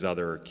to these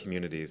other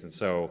communities. And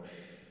so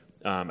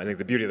I think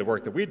the beauty of the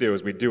work that we do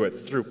is we do it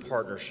through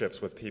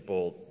partnerships with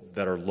people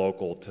that are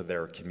local to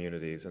their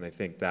communities. And I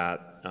think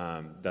that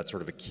that's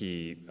sort of a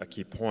key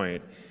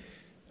point.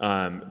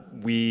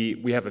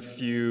 We have a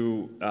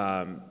few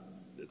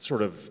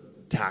sort of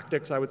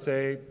tactics, I would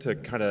say, to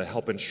kind of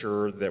help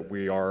ensure that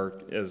we are,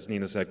 as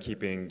Nina said,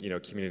 keeping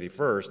community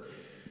first.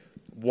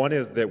 One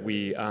is that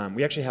we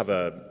actually have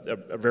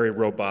a very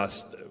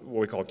robust,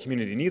 what we call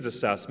community needs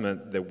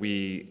assessment that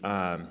we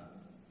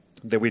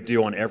that we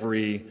do on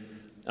every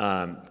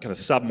kind of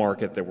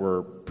sub-market that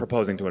we're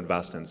proposing to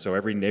invest in. So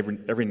every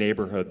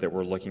neighborhood that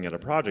we're looking at a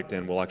project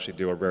in, we'll actually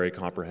do a very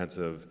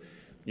comprehensive,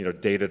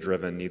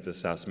 data-driven needs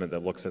assessment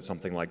that looks at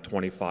something like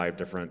 25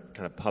 different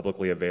kind of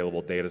publicly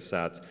available data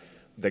sets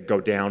that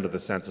go down to the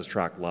census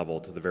tract level,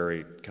 to the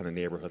very kind of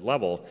neighborhood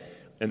level.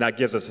 And that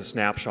gives us a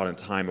snapshot in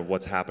time of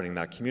what's happening in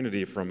that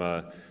community from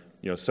a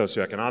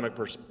socioeconomic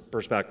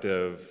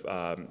perspective,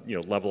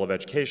 level of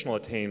educational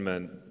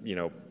attainment,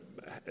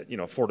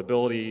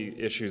 affordability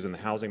issues in the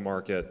housing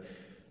market,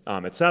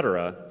 et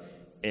cetera.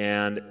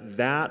 And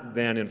that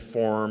then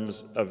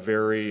informs a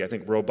very, I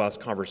think, robust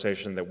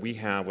conversation that we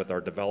have with our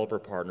developer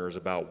partners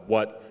about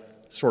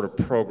what sort of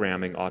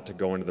programming ought to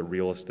go into the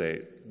real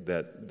estate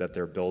that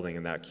they're building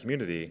in that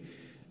community.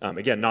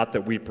 Again, not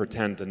that we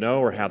pretend to know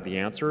or have the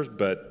answers,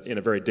 but in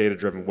a very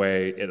data-driven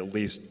way, it at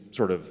least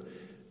sort of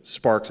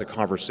sparks a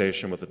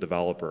conversation with the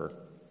developer.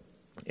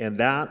 And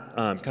that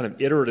kind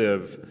of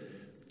iterative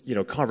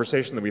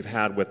conversation that we've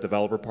had with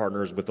developer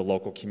partners, with the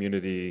local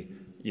community,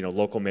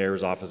 local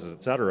mayor's offices,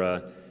 et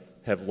cetera,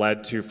 have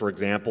led to, for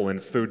example, in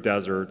food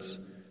deserts,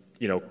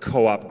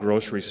 co-op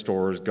grocery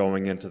stores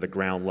going into the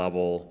ground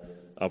level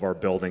of our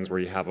buildings where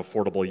you have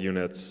affordable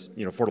units,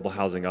 affordable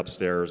housing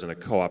upstairs and a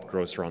co-op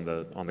grocer on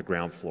the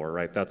ground floor,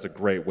 right? That's a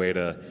great way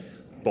to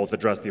both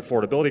address the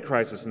affordability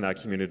crisis in that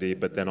community,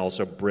 but then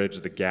also bridge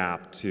the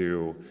gap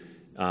to,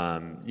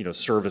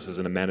 services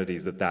and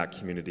amenities that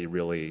community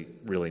really,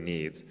 really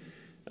needs.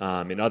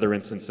 In other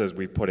instances,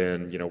 we've put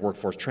in,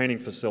 workforce training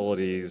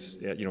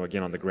facilities,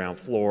 again, on the ground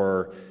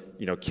floor,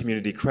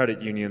 community credit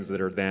unions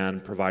that are then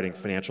providing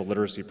financial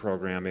literacy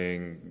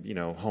programming,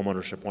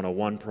 homeownership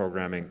 101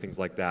 programming, things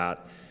like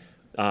that.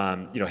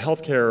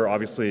 Healthcare,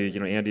 obviously,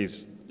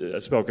 Andy's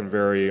spoken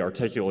very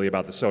articulately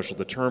about the social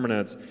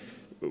determinants.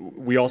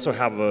 We also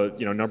have a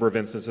number of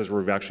instances where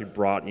we've actually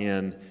brought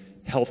in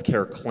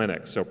healthcare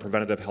clinics, so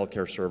preventative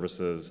healthcare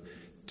services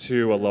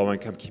to a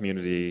low-income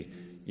community,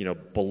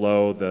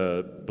 below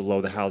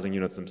the housing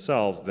units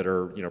themselves that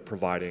are,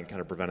 providing kind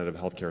of preventative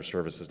healthcare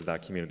services to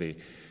that community.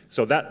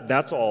 So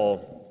that's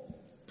all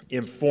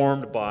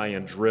informed by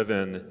and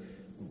driven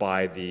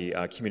by the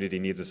community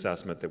needs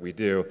assessment that we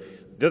do.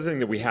 The other thing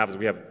that we have is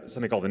we have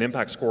something called an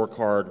impact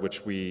scorecard,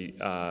 which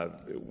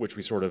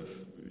we sort of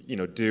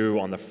do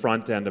on the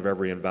front end of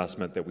every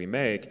investment that we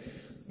make,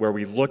 where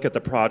we look at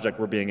the project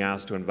we're being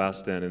asked to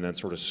invest in and then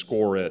sort of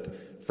score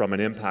it from an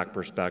impact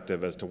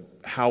perspective as to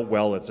how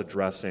well it's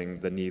addressing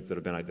the needs that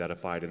have been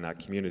identified in that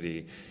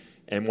community.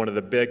 And one of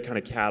the big kind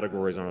of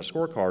categories on our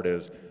scorecard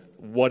is,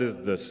 what is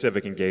the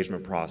civic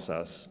engagement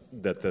process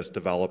that this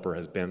developer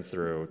has been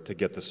through to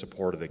get the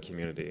support of the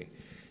community?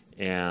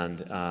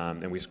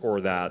 And we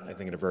score that, I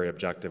think, in a very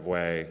objective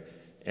way,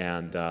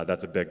 and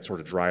that's a big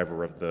sort of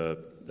driver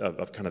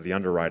of kind of the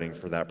underwriting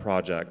for that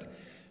project.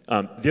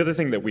 The other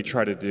thing that we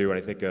try to do, and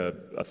I think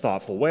a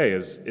thoughtful way,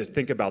 is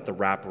think about the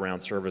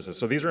wraparound services.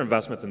 So these are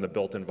investments in the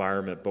built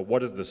environment, but what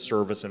does the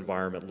service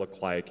environment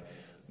look like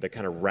that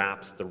kind of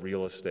wraps the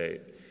real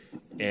estate?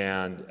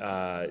 And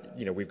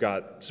we've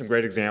got some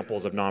great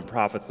examples of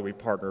nonprofits that we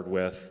partnered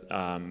with,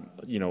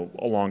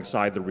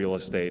 alongside the real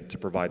estate to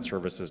provide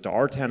services to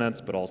our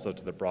tenants, but also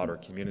to the broader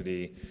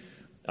community.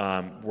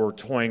 We're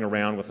toying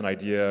around with an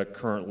idea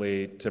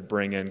currently to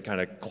bring in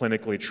kind of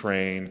clinically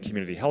trained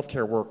community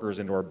healthcare workers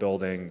into our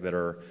building that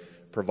are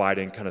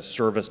providing kind of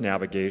service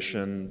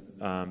navigation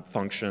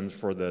functions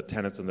for the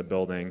tenants in the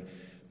building,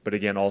 but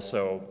again,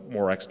 also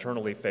more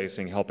externally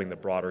facing, helping the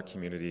broader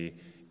community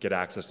get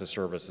access to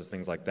services,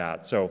 things like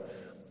that. So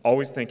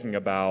always thinking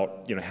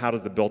about, how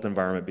does the built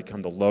environment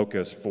become the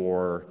locus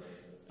for,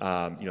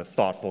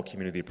 thoughtful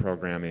community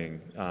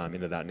programming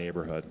into that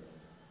neighborhood.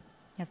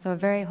 Yeah, so a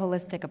very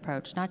holistic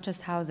approach, not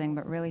just housing,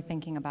 but really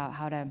thinking about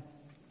how to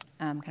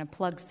kind of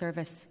plug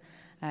service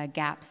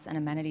gaps and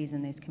amenities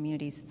in these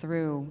communities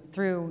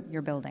through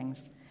your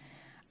buildings.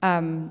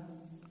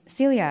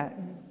 Celia,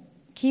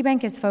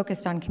 KeyBank is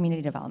focused on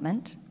community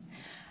development.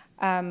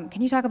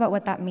 Can you talk about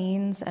what that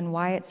means and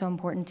why it's so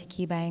important to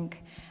KeyBank,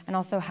 and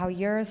also how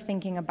you're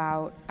thinking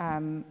about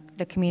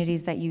the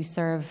communities that you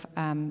serve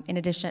in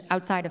addition,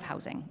 outside of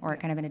housing, or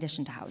kind of in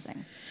addition to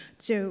housing?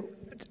 So,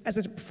 as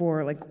I said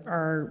before,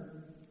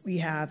 we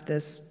have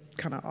this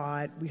kind of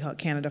odd, we call it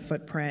Canada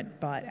footprint,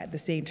 but at the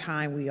same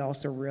time, we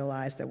also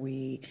realize that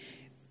a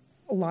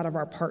lot of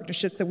our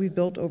partnerships that we've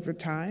built over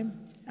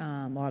time,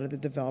 a lot of the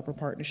developer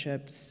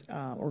partnerships,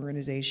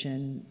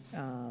 organization,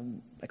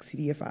 like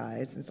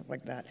CDFIs and stuff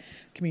like that,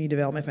 community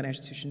development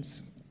financial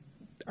institutions,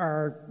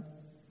 are,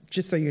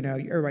 just so you know,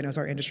 everybody knows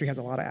our industry has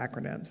a lot of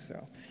acronyms,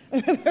 so.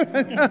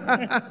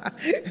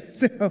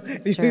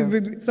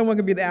 Someone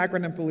could be the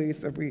acronym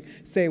police if we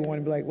say one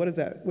and be like, what is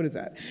that? What is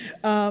that?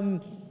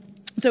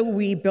 So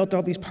we built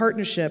all these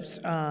partnerships,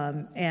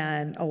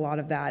 and a lot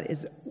of that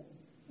is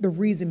the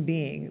reason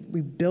being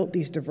we built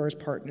these diverse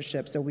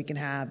partnerships so we can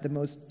have the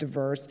most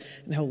diverse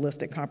and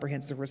holistic,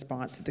 comprehensive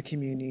response to the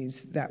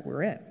communities that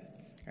we're in,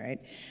 right?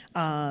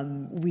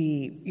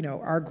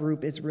 Our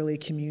group is really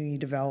community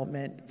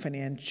development,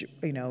 financial,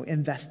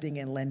 investing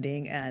and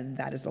lending, and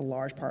that is a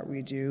large part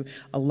we do.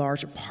 A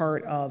large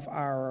part of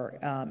our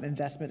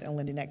investment and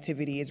lending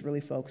activity is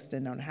really focused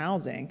in on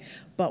housing,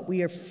 but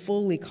we are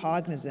fully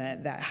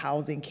cognizant that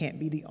housing can't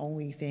be the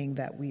only thing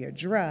that we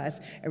address,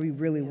 and we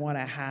really want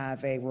to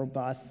have a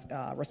robust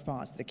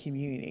response to the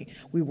community.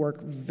 We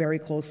work very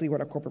closely with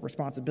our corporate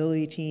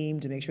responsibility team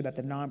to make sure that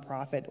the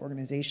nonprofit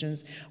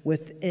organizations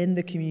within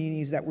the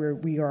communities that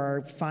we are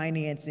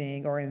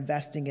financing or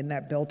investing in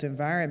that built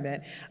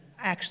environment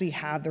actually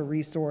have the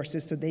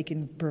resources so they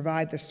can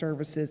provide the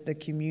services, the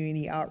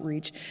community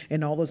outreach,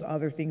 and all those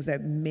other things that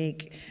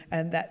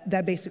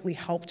that basically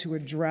help to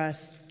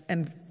address.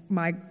 And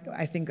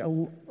I think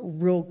a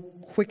real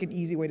quick and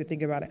easy way to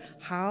think about it,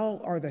 how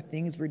are the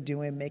things we're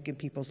doing making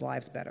people's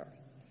lives better?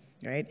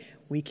 Right?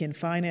 We can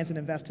finance and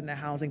invest in the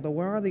housing, but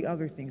what are the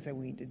other things that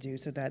we need to do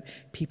so that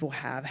people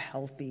have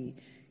healthy,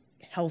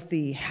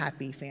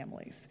 happy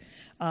families?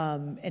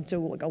 And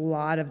so a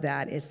lot of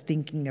that is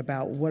thinking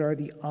about what are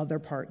the other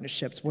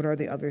partnerships, what are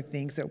the other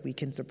things that we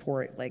can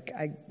support. Like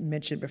I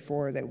mentioned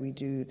before that we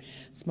do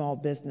small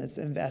business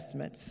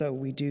investments. So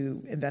we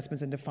do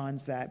investments into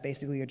funds that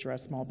basically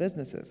address small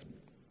businesses.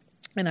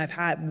 And I've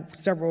had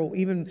several,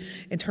 even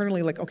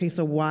internally, like, okay,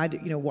 so why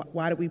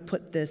do we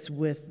put this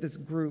with this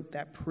group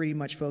that pretty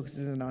much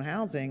focuses in on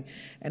housing?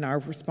 And our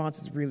response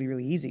is really,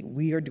 really easy.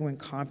 We are doing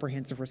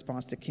comprehensive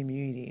response to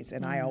communities.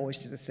 And I always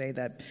used to say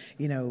that,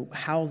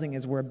 housing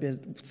is where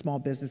small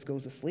business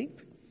goes to sleep.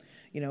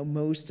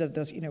 Most of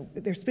those,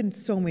 there's been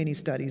so many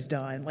studies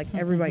done, like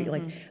everybody,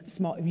 like if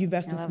you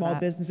invest in small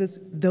businesses,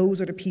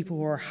 those are the people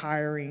who are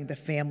hiring the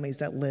families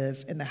that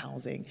live in the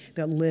housing,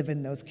 that live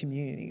in those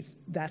communities.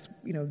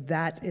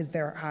 That is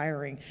their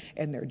hiring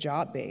and their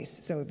job base.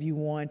 So if you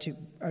want to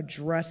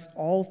address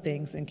all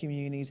things in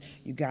communities,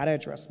 you got to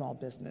address small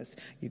business,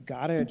 you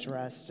got to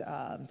address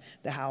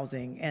the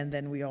housing, and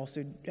then we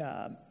also,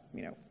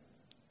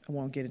 I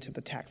won't get into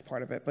the tax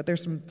part of it, but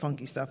there's some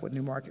funky stuff with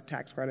new market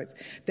tax credits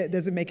that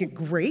doesn't make it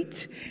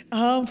great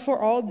for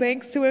all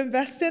banks to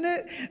invest in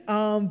it,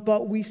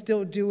 but we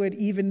still do it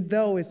even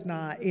though it's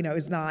not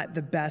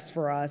the best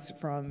for us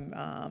from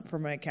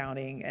an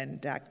accounting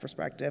and tax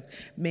perspective,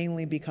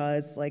 mainly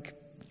because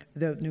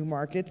the new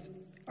markets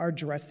are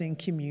addressing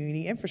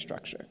community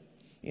infrastructure.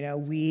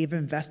 We've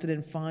invested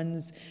in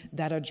funds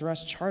that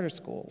address charter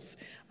schools.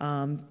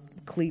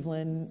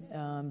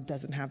 Cleveland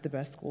doesn't have the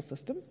best school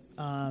system,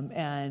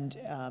 and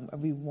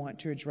we want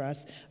to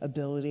address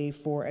ability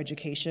for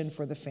education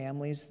for the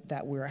families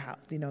that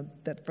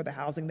for the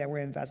housing that we're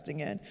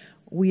investing in.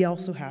 We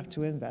also have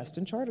to invest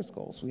in charter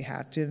schools. We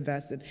have to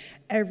invest in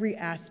every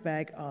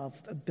aspect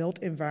of a built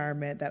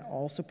environment that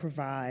also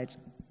provides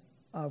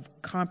a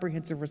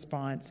comprehensive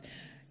response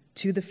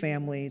to the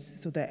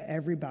families so that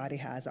everybody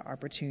has an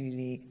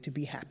opportunity to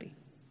be happy.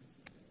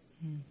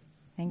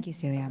 Thank you,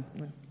 Celia.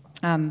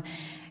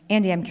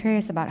 Andy, I'm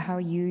curious about how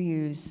you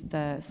use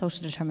the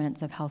social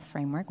determinants of health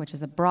framework, which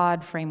is a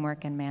broad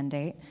framework and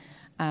mandate,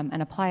 and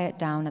apply it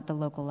down at the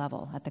local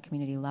level, at the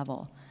community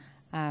level.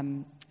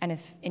 And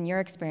if, in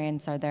your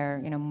experience, are there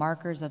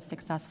markers of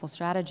successful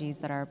strategies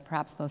that are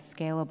perhaps both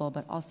scalable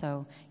but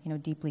also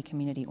deeply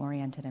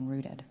community-oriented and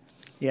rooted?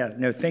 Yeah,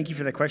 no, thank you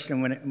for the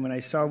question. When I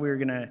saw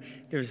there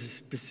was a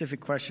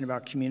specific question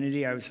about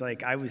community, I was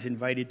like, I was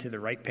invited to the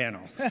right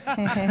panel.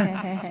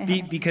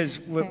 Because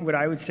what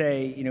I would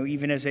say,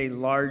 even as a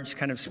large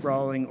kind of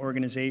sprawling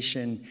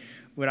organization,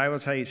 what I will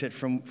tell you is that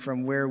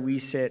from where we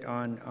sit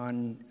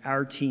on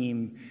our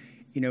team,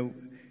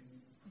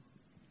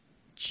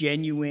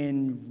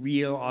 genuine,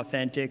 real,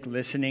 authentic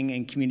listening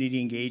and community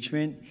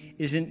engagement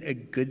isn't a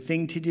good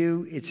thing to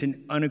do. It's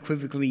an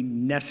unequivocally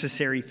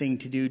necessary thing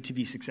to do to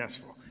be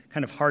successful.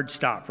 Kind of hard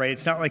stop, right?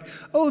 It's not like,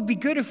 oh, it'd be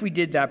good if we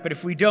did that, but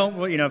if we don't,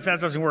 well, if that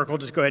doesn't work, we'll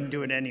just go ahead and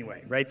do it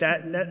anyway, right?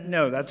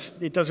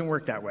 It doesn't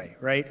work that way,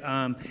 right?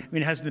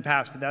 It has in the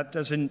past, but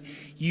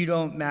you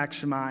don't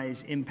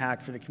maximize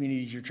impact for the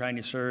communities you're trying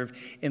to serve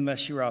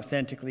unless you're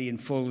authentically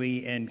and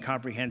fully and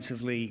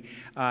comprehensively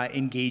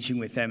engaging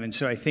with them. And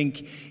so I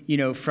think,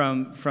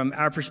 from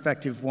our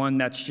perspective, one,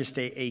 that's just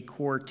a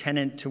core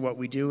tenet to what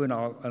we do, and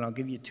I'll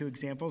give you two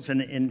examples in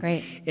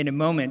a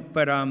moment.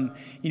 But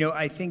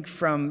I think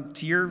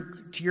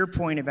to your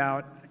point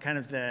about kind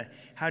of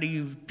how do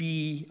you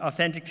be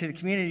authentic to the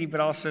community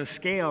but also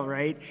scale,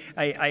 right?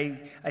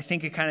 I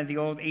think of kind of the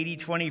old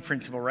 80-20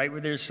 principle, right?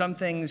 Where there's some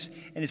things,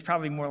 and it's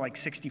probably more like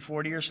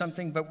 60-40 or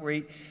something, but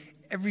where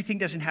everything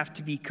doesn't have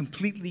to be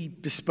completely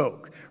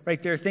bespoke,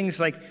 right? There are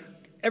things like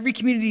every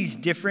community is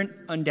different,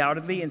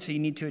 undoubtedly, and so you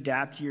need to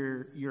adapt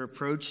your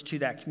approach to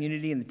that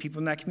community and the people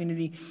in that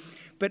community.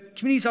 But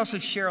communities also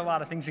share a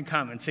lot of things in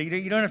common. So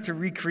you don't have to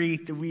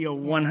recreate the wheel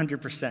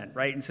 100%,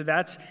 right? And so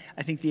that's,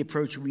 I think, the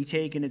approach we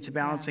take, and it's a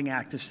balancing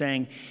act of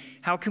saying,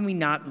 how can we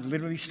not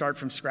literally start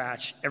from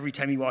scratch every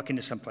time you walk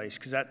into someplace,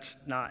 because that's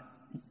not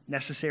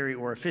necessary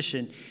or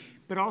efficient,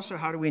 but also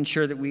how do we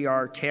ensure that we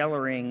are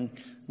tailoring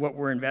what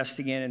we're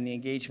investing in and the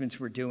engagements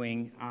we're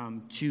doing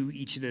to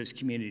each of those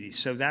communities.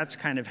 So that's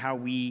kind of how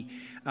we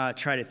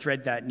try to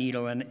thread that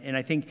needle. And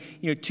I think,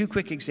 two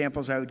quick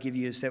examples I would give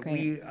you is that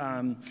we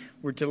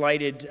were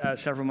delighted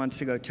several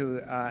months ago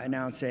to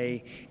announce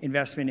a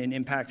investment in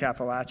Impact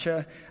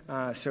Appalachia.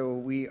 So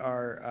we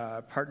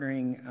are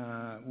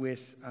partnering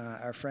with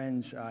our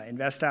friends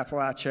Invest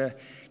Appalachia,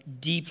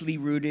 deeply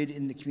rooted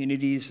in the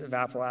communities of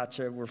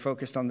Appalachia. We're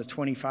focused on the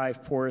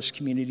 25 poorest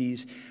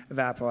communities of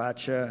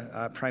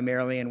Appalachia,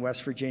 primarily in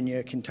West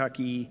Virginia,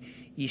 Kentucky,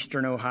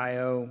 Eastern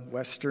Ohio,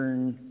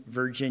 Western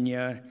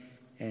Virginia,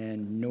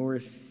 and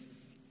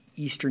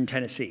northeastern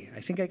Tennessee. I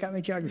think I got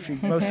my geography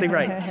mostly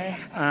right.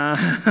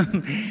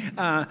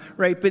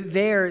 Right, but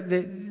there,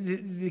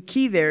 the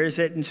key there is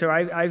that, and so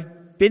I've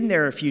been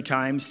there a few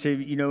times to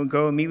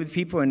go and meet with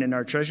people, and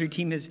our treasury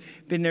team has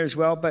been there as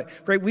well. But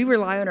we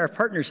rely on our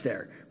partners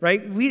there,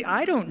 right?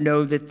 I didn't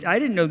know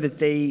that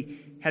they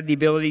had the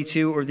ability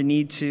to or the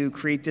need to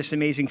create this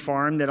amazing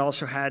farm that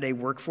also had a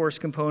workforce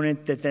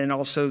component. That then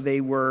also they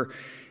were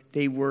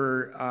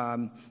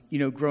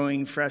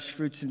growing fresh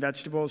fruits and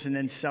vegetables and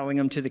then selling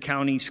them to the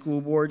county school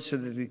board so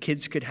that the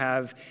kids could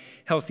have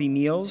healthy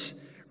meals.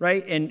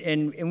 Right,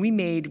 and we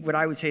made what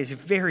I would say is a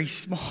very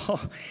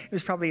small. It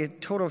was probably a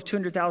total of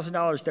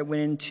 $200,000 that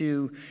went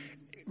into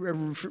a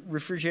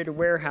refrigerated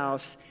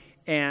warehouse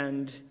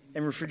and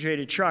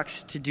refrigerated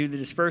trucks to do the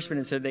disbursement,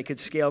 and so they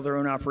could scale their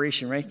own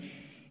operation. Right,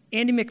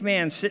 Andy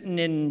McMahon, sitting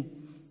in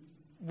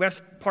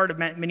west part of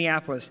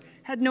Minneapolis,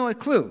 had no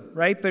clue,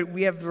 right? But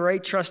we have the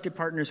right trusted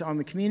partners on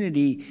the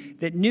community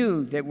that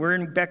knew that we're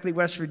in Beckley,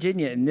 West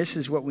Virginia, and this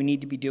is what we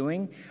need to be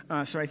doing.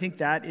 So I think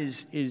that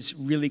is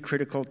really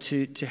critical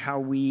to how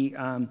we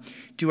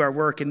do our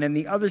work. And then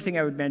the other thing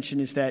I would mention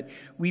is that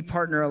we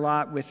partner a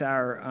lot with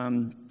our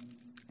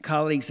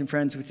colleagues and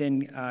friends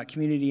within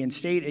community and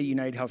state at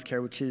United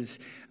Healthcare, which is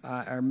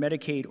our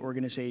Medicaid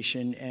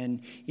organization,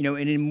 and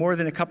in more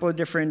than a couple of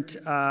different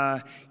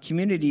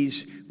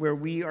communities where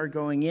we are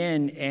going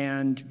in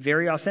and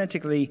very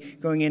authentically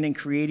going in and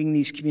creating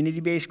these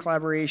community-based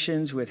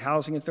collaborations with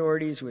housing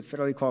authorities, with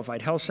federally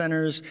qualified health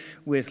centers,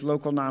 with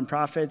local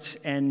nonprofits,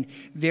 and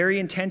very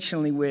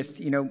intentionally with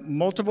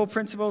multiple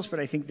principles. But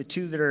I think the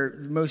two that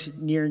are most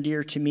near and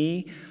dear to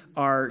me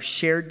are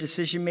shared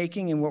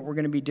decision-making in what we're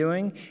going to be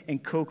doing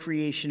and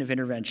co-creation of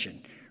intervention,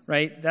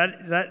 right?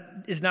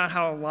 That is not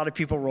how a lot of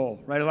people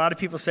roll, right? A lot of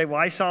people say, well,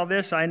 I saw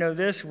this, I know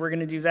this, we're going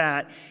to do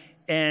that,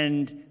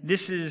 and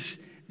this is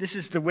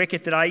the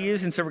wicket that I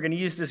use, and so we're going to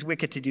use this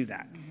wicket to do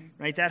that,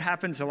 right? That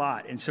happens a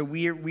lot, and so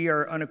we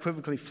are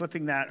unequivocally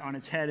flipping that on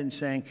its head and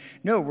saying,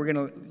 no, we're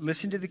going to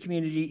listen to the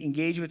community,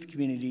 engage with the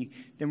community,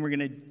 then we're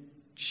going to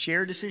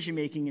share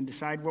decision-making and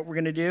decide what we're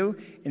going to do,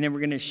 and then we're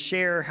going to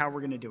share how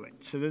we're going to do it.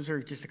 So those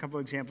are just a couple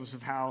of examples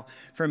of how,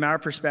 from our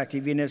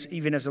perspective,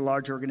 even as a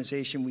large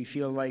organization, we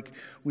feel like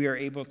we are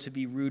able to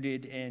be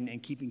rooted in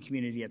keeping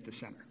community at the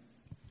center.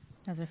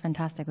 Those are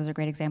fantastic. Those are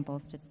great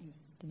examples. Did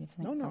you have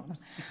something? No.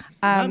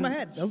 Not in my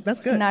head.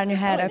 That's good. Not in your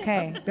head.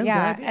 Okay. That's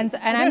yeah. good. And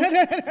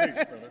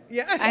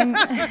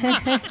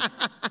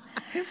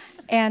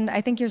and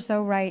I think you're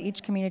so right.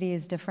 Each community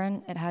is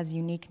different. It has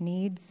unique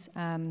needs.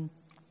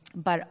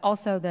 But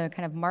also the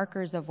kind of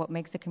markers of what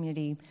makes a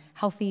community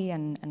healthy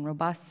and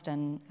robust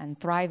and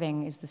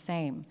thriving is the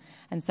same.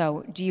 And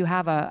so do you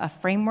have a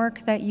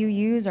framework that you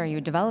use? Are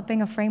you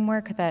developing a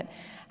framework that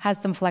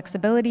has some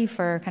flexibility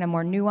for kind of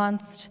more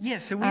nuanced? Yeah,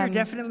 so we are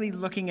definitely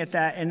looking at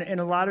that, and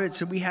a lot of it,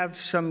 so we have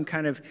some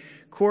kind of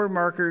core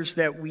markers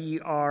that we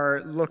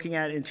are looking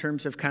at in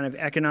terms of kind of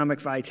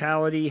economic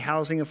vitality,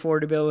 housing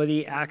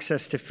affordability,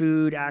 access to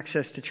food,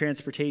 access to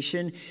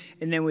transportation,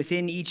 and then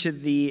within each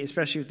of the,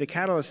 especially with the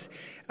catalyst,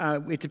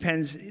 it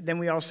depends, then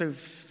we also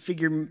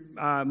figure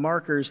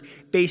markers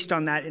based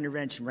on that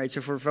intervention, right? So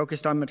if we're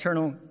focused on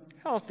maternal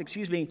health,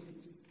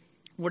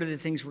 what are the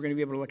things we're going to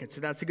be able to look at? So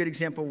that's a good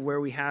example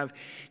where we have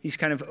these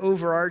kind of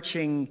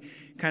overarching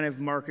kind of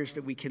markers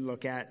that we can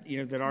look at,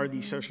 that are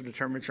these social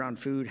determinants around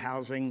food,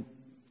 housing,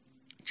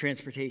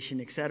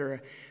 transportation, et cetera.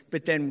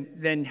 But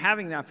then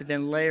having that, but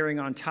then layering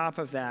on top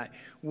of that,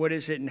 what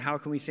is it and how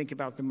can we think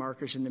about the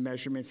markers and the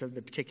measurements of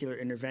the particular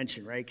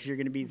intervention, right? Because you're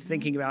going to be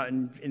thinking about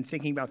and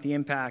thinking about the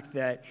impact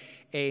that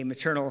a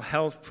maternal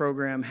health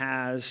program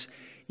has,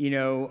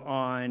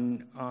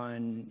 on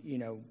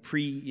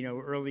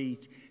early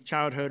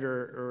childhood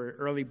or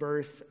early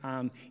birth.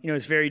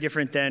 It's very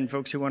different than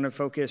folks who want to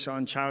focus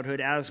on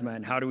childhood asthma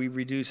and how do we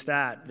reduce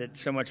that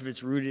so much of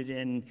it's rooted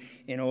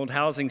in old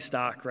housing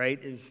stock, right,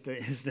 is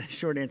the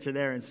short answer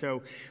there. And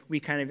so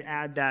we kind of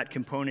add that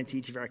component to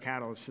each of our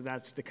catalysts. So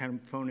that's the kind of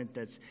component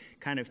that's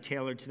kind of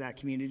tailored to that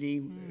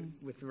community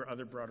with the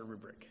other broader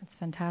rubric. That's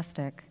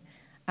fantastic.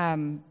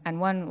 And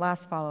one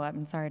last follow-up,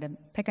 I'm sorry to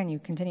pick on you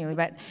continually,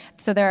 but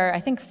so there are, I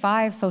think,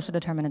 5 social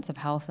determinants of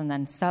health and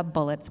then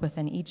sub-bullets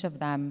within each of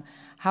them.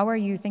 How are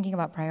you thinking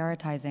about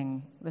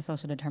prioritizing the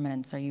social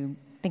determinants? Are you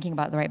thinking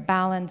about the right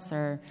balance,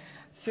 or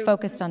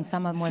focused on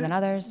some more than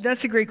others?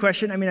 That's a great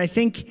question. I mean, I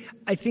think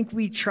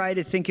we try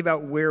to think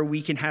about where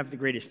we can have the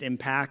greatest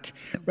impact,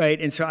 right?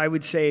 And so I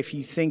would say if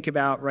you think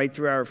about right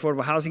through our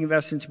affordable housing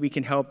investments, we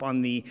can help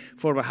on the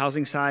affordable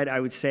housing side. I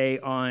would say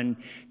on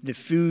the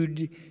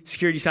food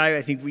security side,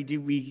 I think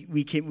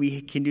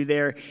we can do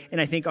there.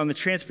 And I think on the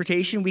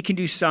transportation, we can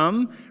do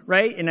some,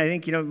 right? And I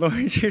think,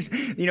 Lawrence,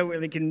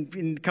 like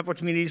in a couple of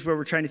communities where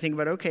we're trying to think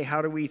about, okay,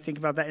 how do we think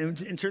about that?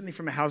 And certainly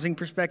from a housing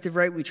perspective,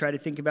 right? We try to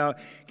think about,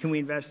 can we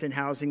invest in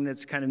housing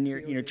that's kind of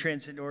near,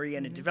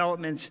 transit-oriented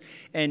developments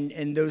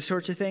and those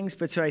sorts of things.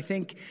 But so I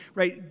think,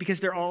 right, because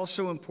they're all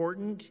so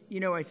important,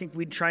 I think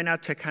we try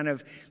not to kind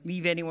of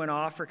leave anyone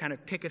off or kind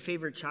of pick a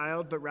favorite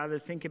child, but rather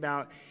think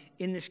about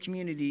in this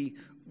community,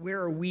 where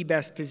are we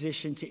best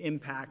positioned to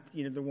impact,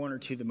 the one or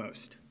two the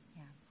most?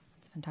 Yeah,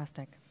 that's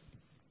fantastic.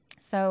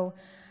 So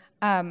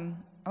I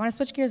want to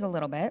switch gears a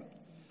little bit.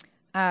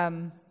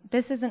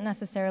 This isn't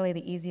necessarily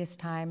the easiest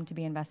time to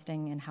be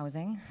investing in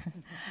housing.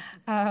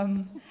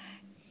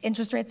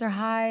 Interest rates are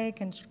high,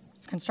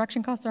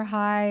 construction costs are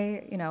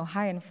high,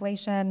 high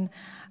inflation,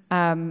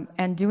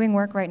 and doing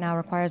work right now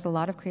requires a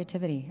lot of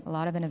creativity, a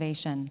lot of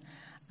innovation,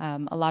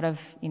 a lot of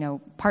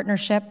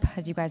partnership,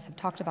 as you guys have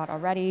talked about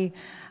already,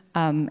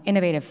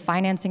 innovative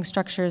financing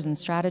structures and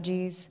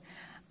strategies.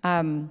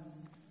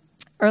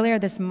 Earlier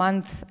this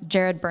month,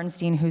 Jared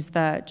Bernstein, who's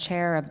the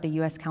chair of the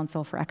U.S.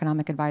 Council for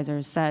Economic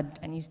Advisors, said,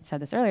 and you said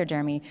this earlier,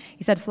 Jeremy,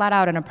 he said flat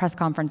out in a press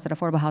conference that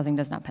affordable housing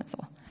does not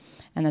pencil,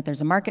 and that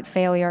there's a market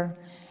failure,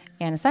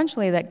 and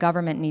essentially that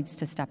government needs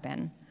to step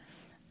in.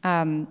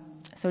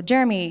 So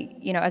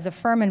Jeremy, as a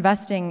firm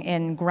investing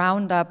in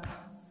ground-up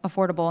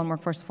affordable and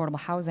workforce affordable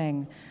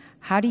housing,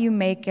 how do you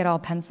make it all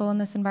pencil in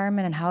this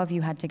environment, and how have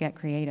you had to get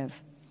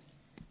creative?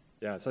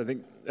 Yeah, so I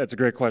think that's a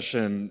great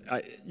question.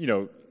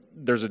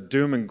 There's a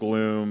doom and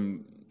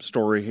gloom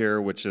story here,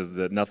 which is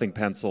that nothing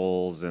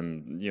pencils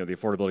and, the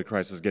affordability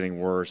crisis is getting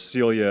worse.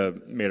 Celia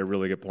made a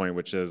really good point,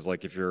 which is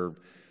like if you're,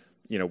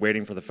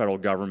 waiting for the federal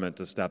government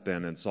to step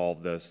in and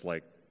solve this,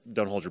 like,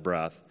 don't hold your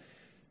breath.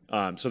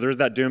 So there's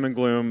that doom and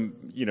gloom,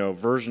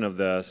 version of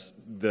this.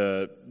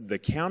 The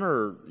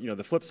counter,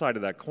 the flip side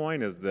of that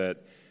coin is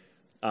that,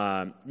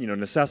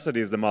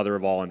 necessity is the mother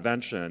of all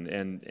invention.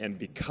 And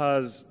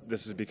because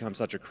this has become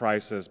such a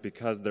crisis,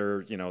 because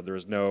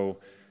there's no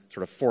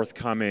sort of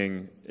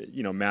forthcoming,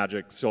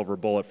 magic silver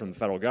bullet from the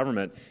federal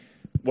government,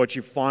 what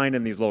you find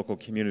in these local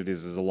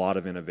communities is a lot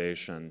of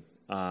innovation.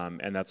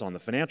 And that's on the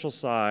financial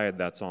side,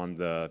 that's on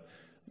the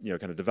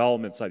kind of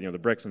development side, the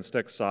bricks and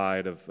sticks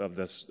side of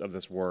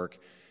this work.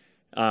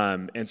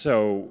 And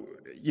so,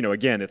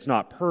 again, it's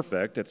not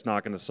perfect. It's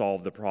not going to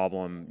solve the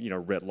problem,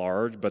 writ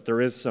large. But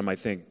there is some, I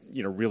think,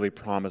 really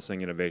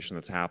promising innovation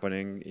that's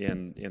happening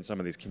in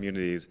some of these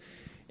communities.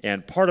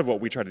 And part of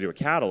what we try to do at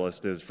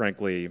Catalyst is,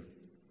 frankly,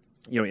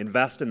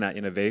 invest in that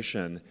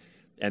innovation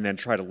and then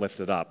try to lift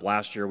it up.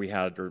 Last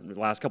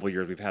couple of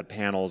years, we've had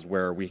panels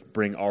where we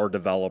bring our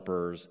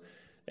developers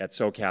at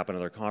SOCAP and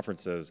other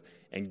conferences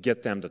and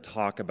get them to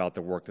talk about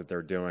the work that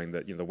they're doing,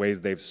 the ways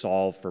they've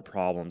solved for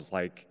problems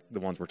like the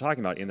ones we're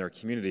talking about in their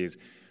communities.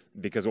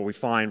 Because what we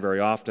find very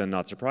often,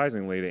 not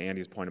surprisingly, to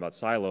Andy's point about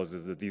silos,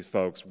 is that these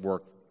folks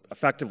work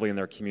effectively in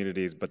their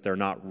communities, but they're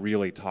not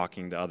really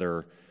talking to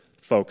other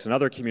folks in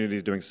other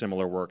communities doing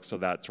similar work, so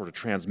that sort of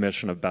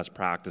transmission of best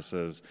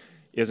practices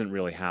isn't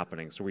really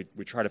happening. So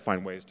we try to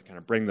find ways to kind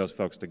of bring those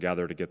folks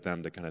together to get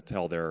them to kind of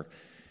tell their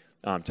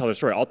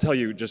story. I'll tell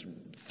you just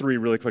 3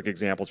 really quick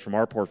examples from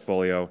our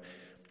portfolio.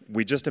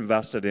 We just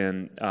invested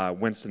in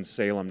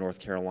Winston-Salem, North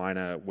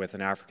Carolina, with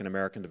an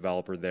African-American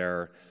developer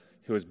there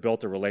who has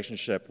built a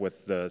relationship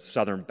with the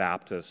Southern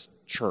Baptist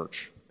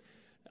Church.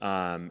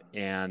 And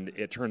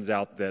it turns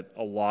out that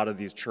a lot of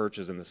these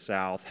churches in the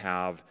South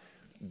have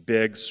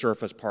big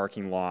surface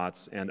parking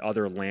lots and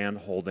other land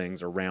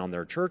holdings around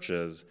their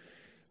churches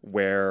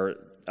where,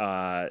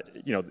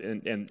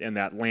 and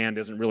that land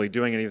isn't really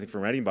doing anything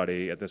for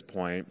anybody at this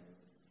point.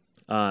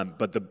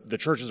 But the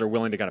churches are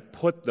willing to kind of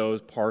put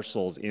those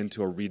parcels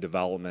into a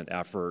redevelopment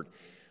effort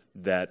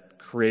that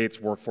creates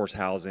workforce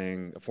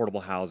housing,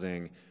 affordable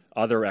housing,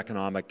 other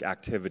economic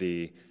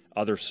activity,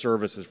 other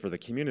services for the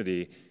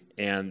community.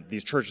 And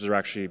these churches are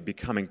actually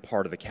becoming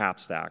part of the cap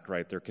stack,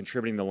 right? They're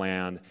contributing the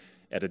land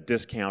at a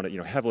discounted,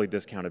 heavily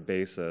discounted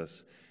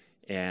basis,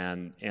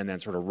 and then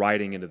sort of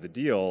riding into the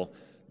deal.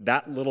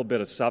 That little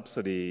bit of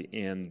subsidy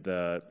in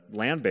the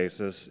land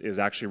basis is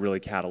actually really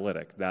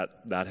catalytic.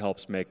 That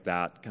helps make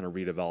that kind of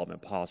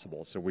redevelopment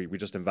possible. So we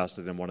just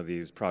invested in one of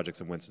these projects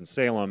in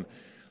Winston-Salem.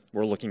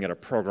 We're looking at a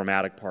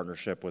programmatic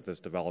partnership with this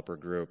developer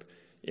group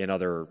in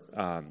other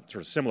sort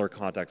of similar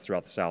contexts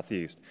throughout the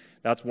Southeast.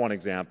 That's one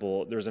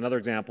example. There's another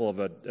example of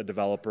a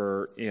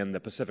developer in the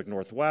Pacific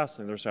Northwest,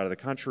 on the other side of the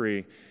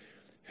country,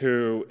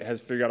 who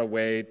has figured out a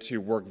way to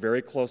work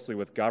very closely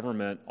with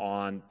government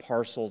on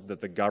parcels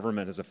that the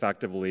government has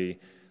effectively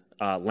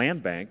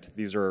land banked.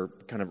 These are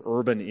kind of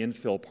urban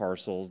infill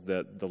parcels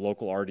that the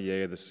local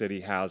RDA of the city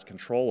has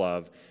control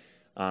of,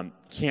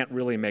 can't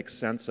really make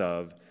sense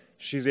of.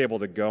 She's able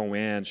to go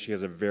in. She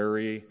has a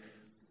very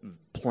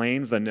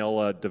plain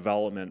vanilla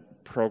development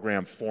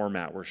program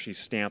format where she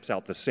stamps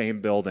out the same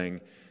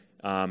building,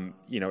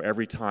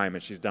 every time,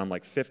 and she's done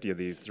like 50 of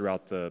these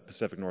throughout the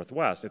Pacific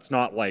Northwest. It's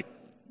not like,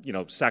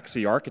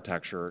 sexy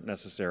architecture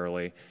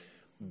necessarily,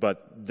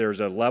 but there's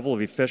a level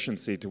of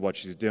efficiency to what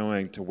she's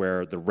doing to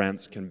where the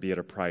rents can be at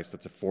a price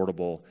that's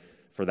affordable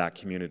for that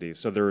community.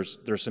 So there's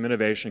some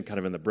innovation kind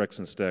of in the bricks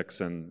and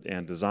sticks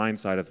and design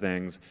side of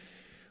things.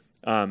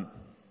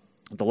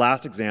 The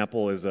last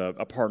example is a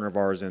partner of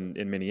ours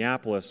in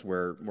Minneapolis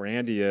where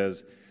Andy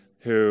is,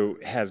 who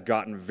has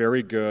gotten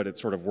very good at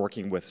sort of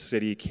working with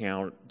city,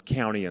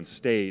 county, and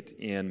state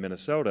in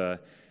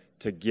Minnesota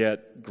to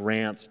get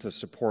grants to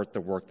support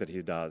the work that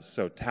he does.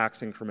 So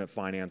tax increment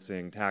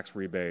financing, tax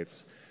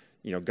rebates,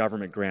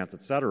 government grants,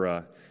 et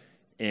cetera.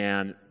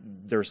 And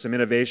there's some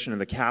innovation in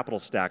the capital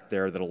stack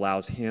there that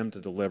allows him to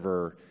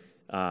deliver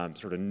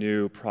sort of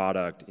new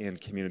product in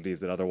communities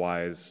that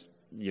otherwise,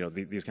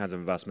 these kinds of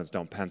investments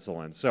don't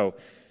pencil in. So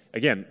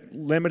again,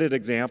 limited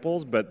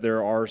examples, but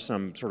there are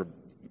some sort of,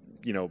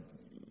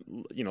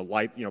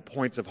 light,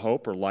 points of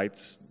hope or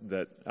lights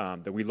that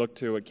we look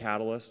to at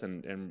Catalyst,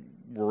 and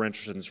we're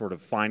interested in sort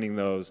of finding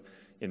those,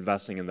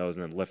 investing in those,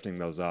 and then lifting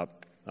those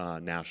up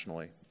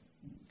nationally.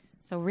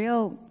 So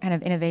real kind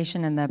of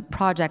innovation in the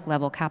project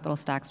level capital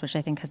stacks, which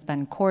I think has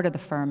been core to the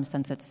firm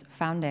since its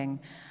founding.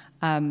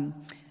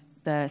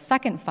 The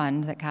second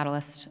fund that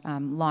Catalyst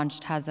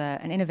launched has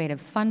an innovative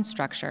fund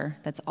structure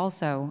that's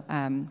also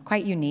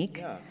quite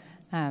unique.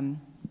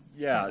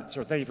 Yeah,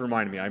 so thank you for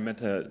reminding me. I meant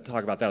to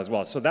talk about that as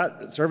well. So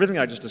everything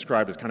I just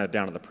described is kind of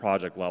down to the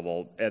project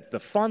level. At the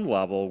fund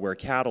level, where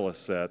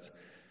Catalyst sits,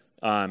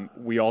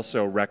 we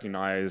also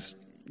recognized,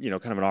 kind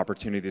of an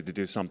opportunity to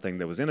do something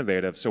that was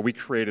innovative. So we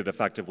created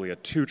effectively a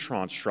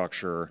two-tranche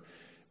structure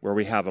where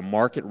we have a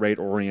market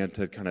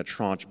rate-oriented kind of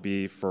tranche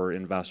B for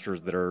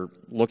investors that are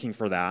looking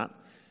for that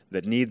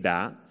need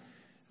that.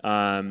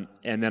 And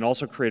then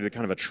also created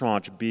kind of a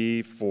tranche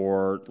B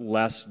for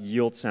less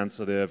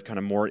yield-sensitive, kind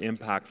of more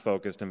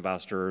impact-focused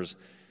investors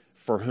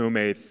for whom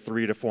a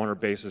 300 to 400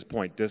 basis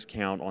point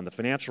discount on the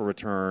financial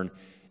return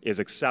is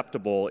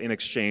acceptable in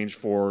exchange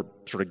for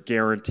sort of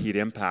guaranteed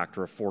impact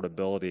or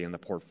affordability in the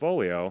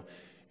portfolio.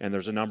 And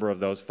there's a number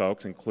of those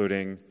folks,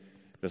 including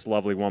this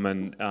lovely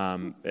woman,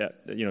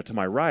 to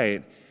my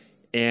right.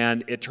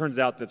 And it turns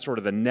out that sort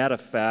of the net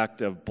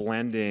effect of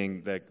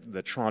blending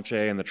the tranche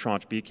A and the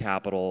tranche B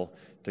capital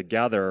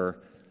together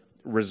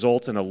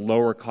results in a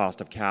lower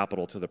cost of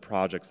capital to the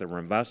projects that we're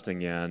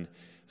investing in,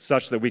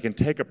 such that we can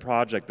take a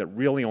project that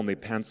really only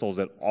pencils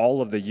at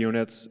all of the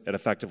units at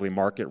effectively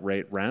market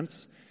rate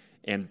rents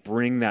and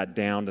bring that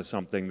down to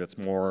something that's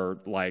more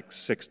like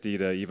 60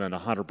 to even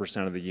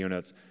 100% of the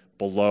units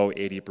below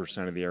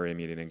 80% of the area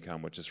median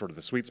income, which is sort of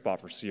the sweet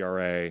spot for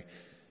CRA,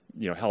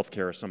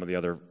 healthcare, some of the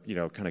other,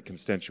 kind of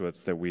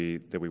constituents that we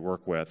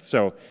work with.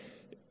 So,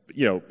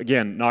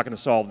 again, not going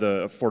to solve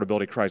the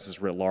affordability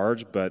crisis writ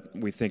large, but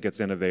we think it's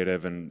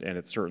innovative and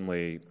it's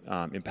certainly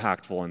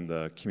impactful in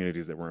the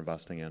communities that we're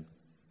investing in.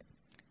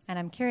 And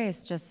I'm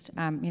curious, just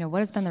what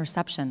has been the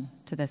reception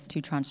to this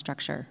two-tranche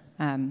structure?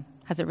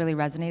 Has it really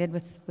resonated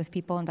with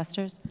people,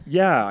 investors?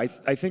 Yeah,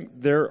 I think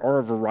there are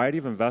a variety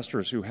of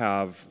investors who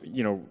have,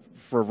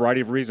 for a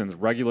variety of reasons,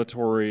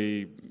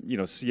 regulatory,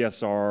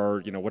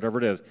 CSR, whatever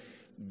it is,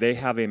 they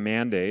have a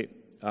mandate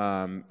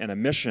and a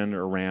mission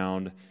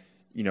around,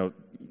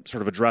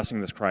 sort of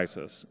addressing this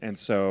crisis. And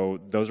so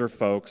those are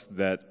folks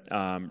that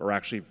are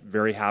actually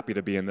very happy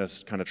to be in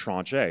this kind of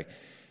tranche A.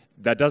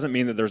 That doesn't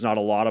mean that there's not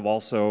a lot of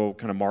also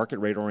kind of market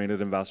rate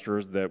oriented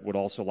investors that would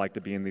also like to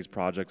be in these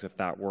projects if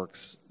that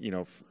works,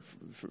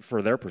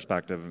 for their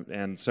perspective.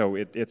 And so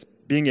it's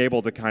being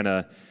able to kind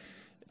of,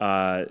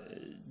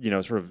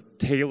 sort of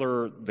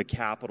tailor the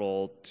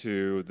capital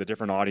to the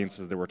different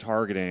audiences that we're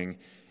targeting.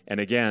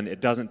 And again,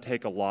 it doesn't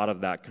take a lot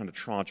of that kind of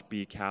tranche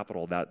B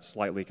capital, that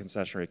slightly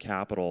concessionary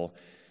capital,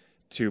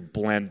 to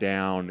blend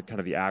down kind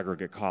of the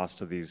aggregate cost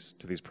to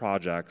these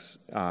projects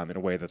in a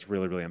way that's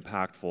really, really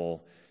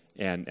impactful.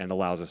 And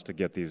allows us to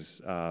get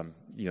these,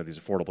 these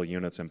affordable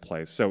units in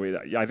place. So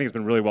I think it's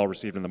been really well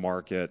received in the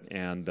market,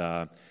 and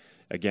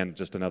again,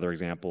 just another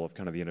example of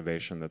kind of the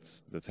innovation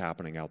that's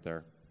happening out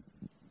there.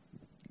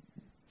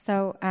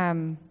 So,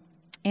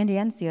 Andy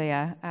and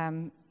Celia,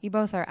 you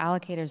both are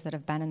allocators that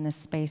have been in this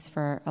space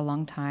for a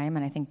long time,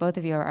 and I think both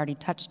of you already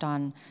touched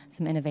on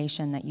some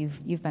innovation that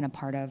you've been a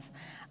part of.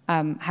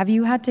 Have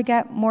you had to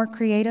get more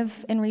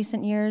creative in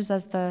recent years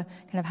as the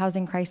kind of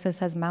housing crisis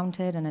has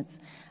mounted and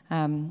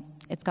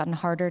it's gotten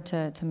harder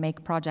to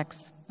make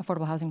projects,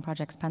 affordable housing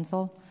projects,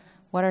 pencil?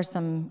 What are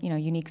some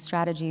unique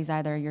strategies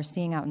either you're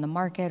seeing out in the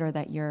market or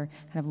that you're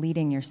kind of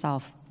leading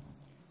yourself?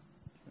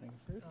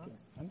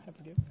 I'm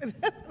happy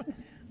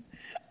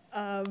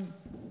to.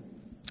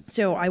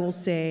 So I will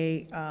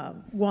say,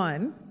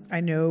 one, I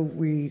know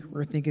we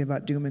were thinking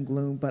about doom and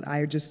gloom, but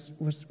I just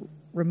was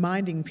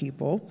reminding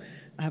people,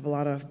 I have a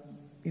lot of,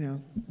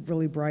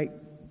 really bright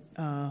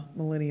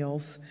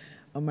millennials,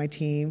 on my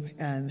team,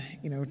 and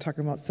we're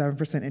talking about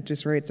 7%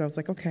 interest rates. I was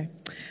like, okay.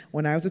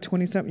 When I was a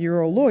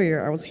 20-something-year-old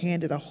lawyer, I was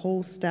handed a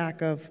whole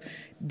stack of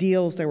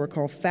deals that were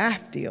called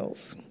FAF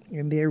deals,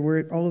 and there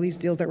were all these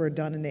deals that were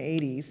done in the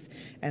 80s,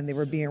 and they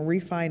were being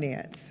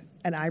refinanced.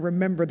 And I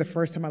remember the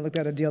first time I looked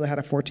at a deal that had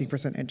a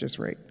 14% interest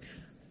rate.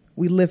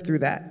 We lived through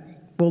that.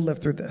 We'll live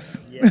through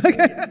this.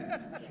 Yeah.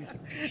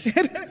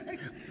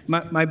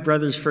 My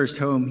brother's first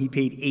home, he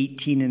paid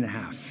 18 and a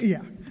half.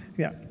 Yeah.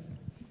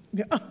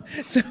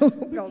 So,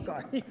 oh,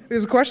 sorry.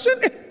 There's a question?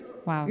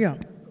 Wow. Yeah.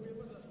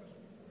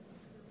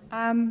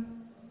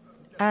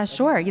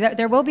 Sure.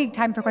 There will be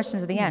time for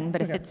questions at the end,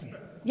 but if it's,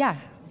 yeah.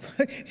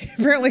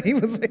 Apparently he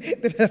was,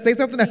 did I say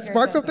something that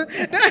sparked something?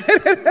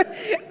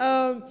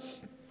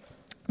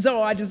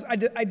 So I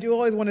do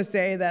always want to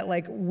say that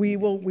we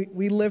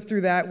live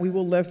through that. We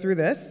will live through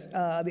this.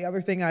 The other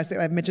thing I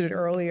mentioned it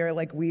earlier,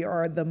 we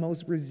are the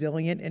most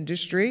resilient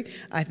industry,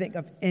 I think,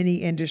 of any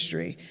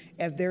industry.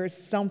 If there is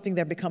something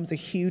that becomes a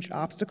huge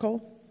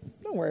obstacle,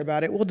 don't worry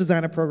about it. We'll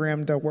design a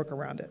program to work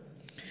around it.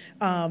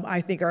 I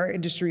think our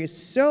industry is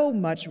so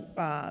much,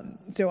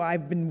 so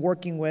I've been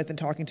working with and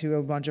talking to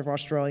a bunch of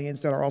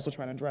Australians that are also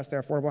trying to address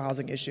their affordable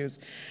housing issues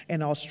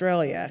in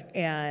Australia.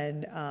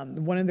 And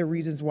one of the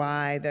reasons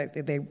why that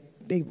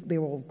they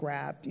will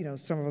grab,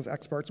 some of those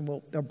experts,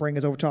 and they'll bring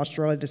us over to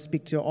Australia to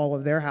speak to all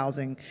of their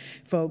housing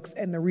folks.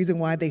 And the reason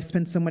why they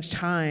spend so much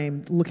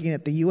time looking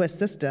at the U.S.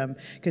 system,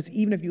 because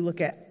even if you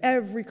look at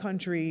every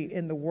country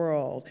in the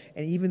world,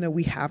 and even though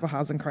we have a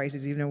housing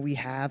crisis, even though we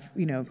have,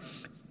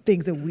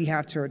 things that we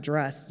have to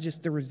address,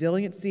 just the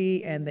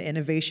resiliency and the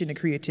innovation and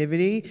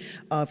creativity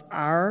of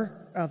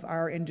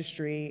our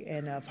industry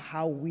and of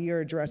how we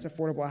address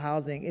affordable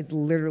housing is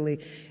literally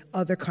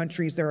other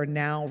countries that are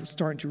now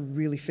starting to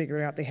really figure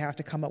it out. They have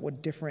to come up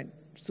with different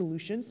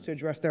solutions to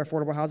address their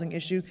affordable housing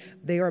issue.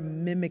 They are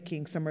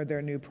mimicking some of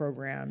their new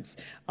programs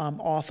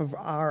off of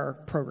our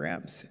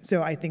programs.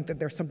 So I think that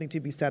there's something to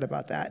be said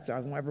about that. So I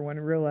want everyone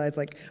to realize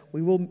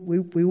we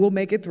will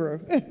make it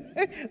through.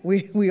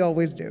 we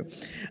always do.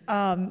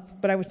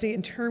 But I would say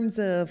in terms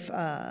of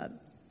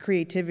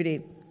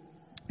creativity,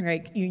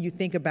 right? You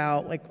think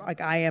about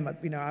I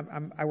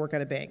am, I work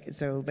at a bank, and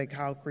so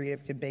how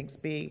creative can banks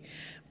be?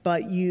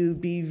 But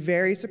you'd be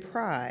very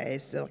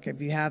surprised,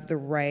 if you have the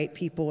right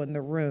people in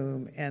the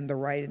room and the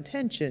right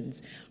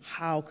intentions,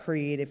 how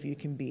creative you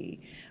can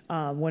be.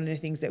 One of the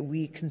things that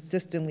we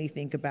consistently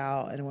think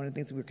about, and one of the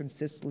things that we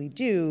consistently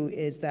do,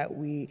 is that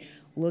we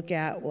look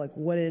at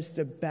what is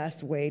the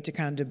best way to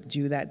kind of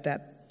do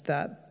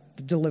that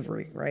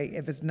delivery, right?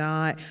 If it's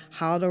not,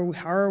 how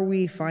are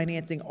we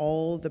financing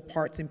all the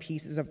parts and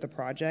pieces of the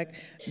project,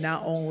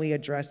 not only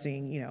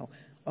addressing,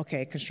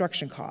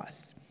 construction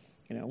costs.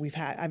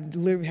 I've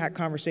literally had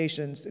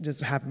conversations. It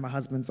just happened. My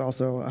husband's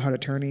also a HUD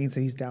attorney,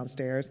 so he's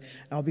downstairs. And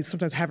I'll be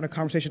sometimes having a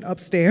conversation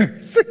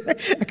upstairs.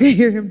 I can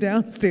hear him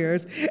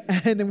downstairs.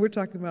 And then we're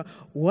talking about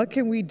what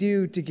can we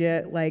do to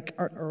get an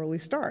early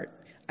start.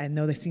 I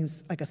know that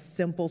seems like a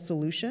simple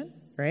solution,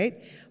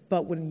 right?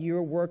 But when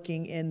you're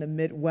working in the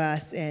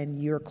Midwest and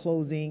you're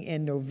closing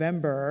in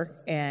November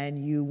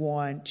and you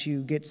want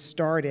to get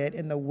started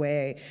in the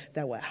way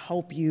that will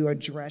help you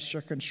address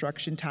your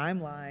construction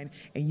timeline,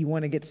 and you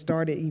want to get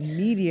started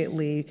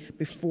immediately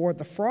before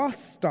the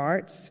frost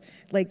starts,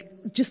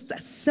 just a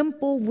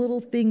simple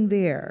little thing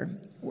there,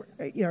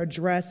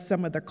 address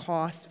some of the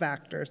cost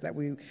factors that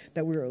we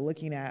were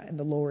looking at in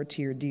the lower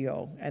tier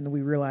deal, and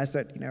we realized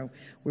that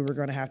we were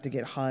going to have to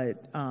get HUD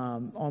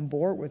on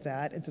board with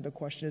that. And so the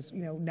question is,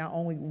 not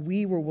only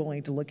we were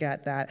willing to look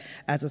at that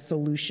as a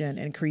solution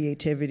and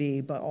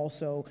creativity, but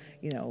also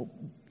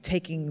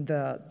taking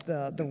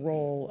the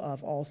role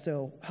of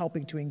also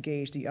helping to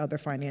engage the other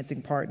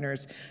financing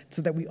partners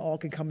so that we all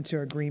could come to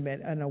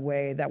agreement in a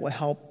way that will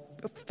help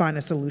find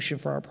a solution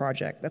for our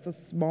project. That's a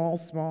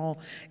small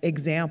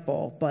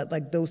example,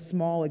 but those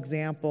small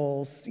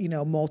examples,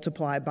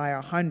 multiplied by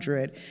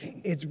 100,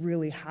 it's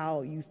really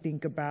how you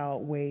think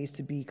about ways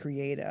to be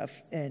creative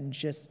and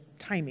just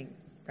timing,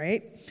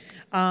 right?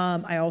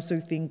 I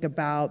also think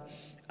about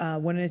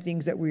one of the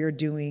things that we are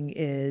doing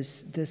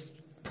is this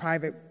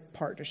private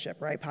partnership,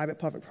 right?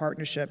 Private-public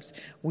partnerships.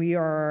 We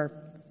are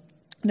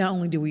not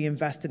only do we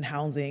invest in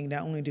housing,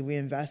 not only do we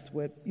invest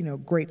with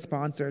great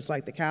sponsors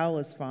like the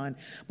Catalyst Fund,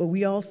 but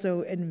we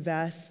also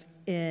invest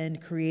in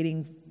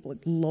creating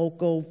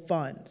local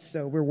funds.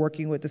 So we're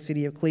working with the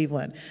City of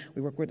Cleveland.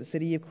 We work with the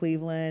City of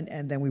Cleveland,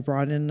 and then we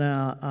brought in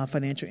a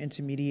financial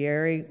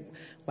intermediary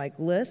like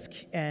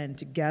LISC, and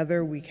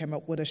together we came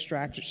up with a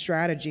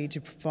strategy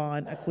to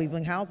fund a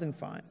Cleveland Housing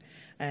Fund.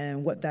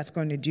 And what that's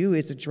going to do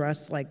is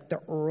address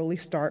the early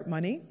start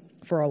money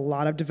for a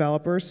lot of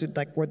developers,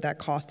 where that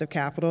cost of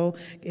capital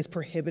is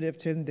prohibitive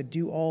to them to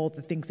do all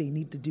the things they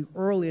need to do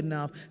early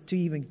enough to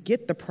even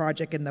get the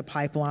project in the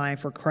pipeline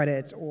for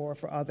credits or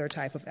for other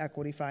type of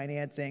equity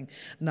financing,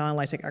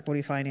 non-LIHTC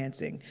equity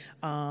financing.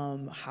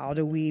 How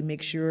do we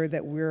make sure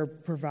that we're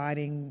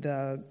providing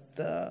the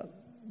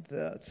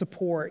the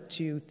support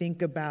to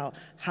think about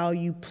how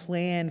you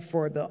plan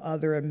for the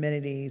other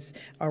amenities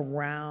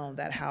around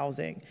that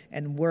housing,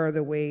 and where are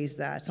the ways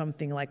that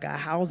something like a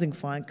housing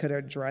fund could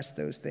address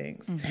those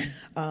things.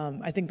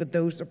 I think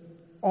that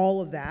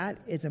all of that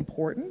is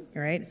important,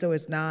 right? So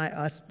it's not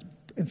us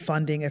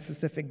funding a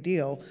specific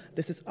deal.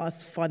 This is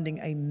us funding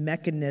a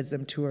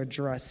mechanism to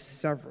address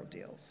several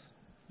deals.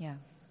 Yeah,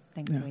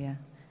 thanks, Leah.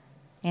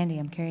 Andy,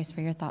 I'm curious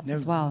for your thoughts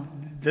as well.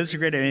 Those are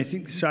great. I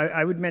think so.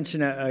 I would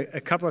mention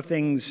a couple of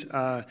things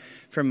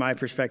from my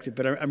perspective,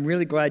 but I'm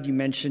really glad you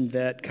mentioned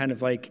that kind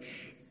of like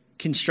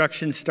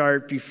construction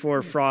start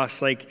before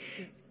frost. Like,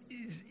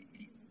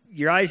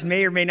 your eyes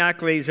may or may not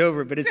glaze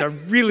over, but it's a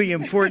really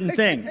important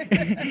thing.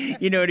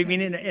 You know what I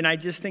mean? And I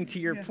just think to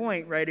your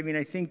point, right? I mean,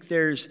 I think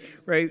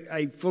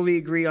I fully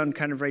agree on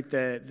kind of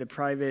the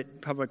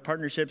private-public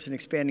partnerships and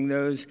expanding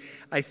those.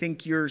 I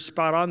think you're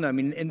spot on, though. I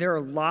mean, and there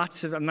are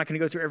lots of, I'm not going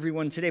to go through every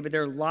one today, but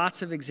there are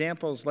lots of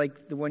examples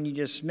like the one you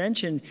just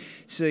mentioned,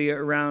 Celia,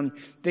 around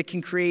that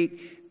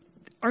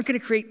aren't going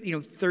to create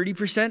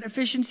 30%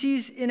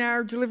 efficiencies in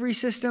our delivery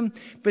system,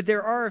 but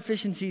there are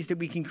efficiencies that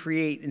we can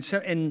create,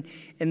 and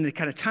the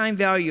kind of time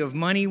value of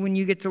money when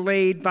you get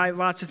delayed by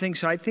lots of things.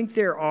 So I think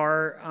there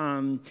are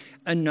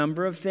a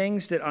number of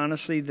things that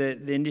honestly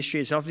the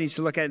industry itself needs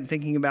to look at and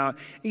thinking about.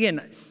 Again,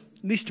 at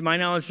least to my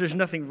knowledge, there's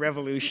nothing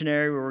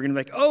revolutionary where we're going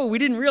to be like, oh, we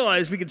didn't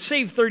realize we could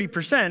save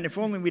 30%. If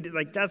only we did.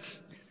 Like,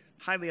 that's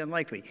highly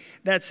unlikely.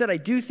 That said, I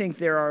do think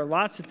there are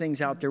lots of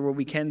things out there where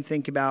we can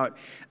think about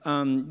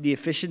the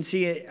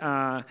efficiency.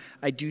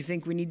 I do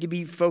think we need to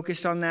be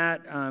focused on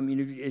that.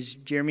 As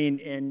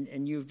Jeremy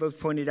and you have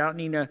both pointed out,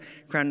 Nina,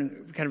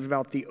 kind of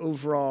about the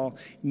overall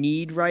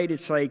need, right?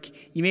 It's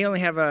like you may only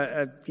have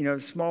a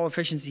small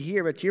efficiency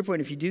here, but to your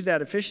point, if you do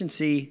that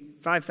efficiency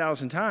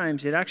 5,000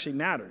 times, it actually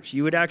matters.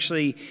 You would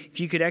actually,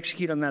 if you could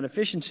execute on that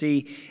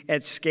efficiency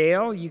at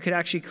scale, you could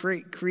actually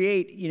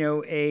create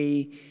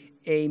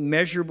a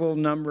measurable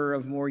number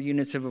of more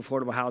units of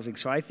affordable housing.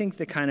 So I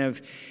think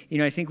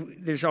I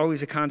think there's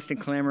always a constant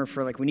clamor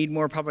for we need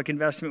more public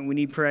investment, we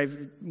need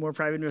more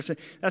private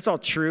investment. That's all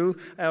true.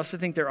 I also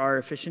think there are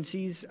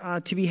efficiencies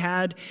to be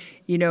had,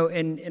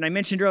 and I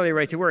mentioned earlier,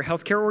 right, that we're a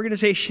healthcare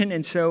organization.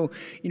 And so,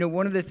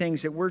 one of the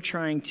things that we're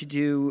trying to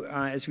do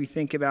as we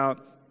think about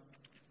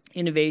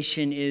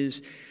innovation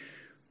is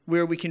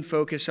where we can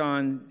focus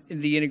on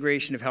the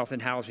integration of health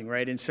and housing,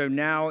 right? And so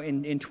now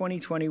in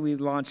 2020, we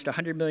launched a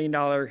 $100 million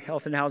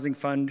health and housing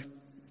fund.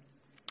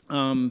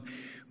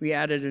 We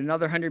added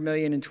another $100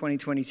 million in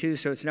 2022,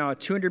 so it's now a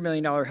 $200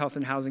 million health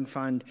and housing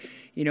fund.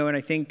 And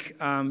I think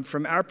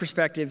from our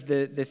perspective,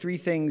 the three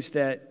things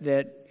that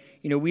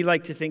we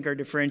like to think are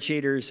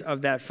differentiators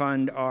of that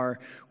fund are,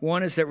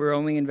 one is that we're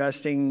only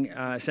investing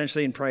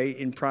essentially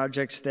in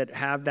projects that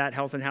have that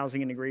health and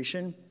housing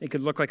integration. It could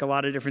look like a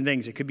lot of different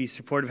things. It could be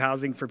supportive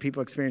housing for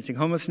people experiencing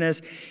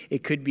homelessness.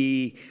 It could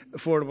be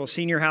affordable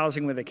senior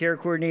housing with a care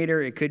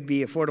coordinator. It could be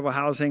affordable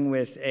housing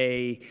with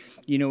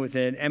with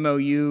an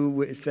MOU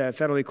with a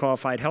federally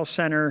qualified health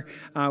center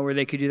where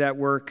they could do that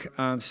work.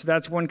 So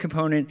that's one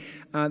component.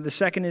 The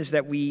second is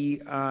that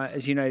we,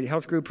 as United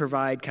Health Group,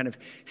 provide kind of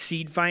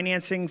seed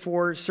financing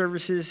for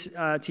services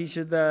to each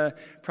of the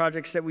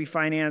projects that we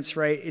finance,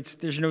 right?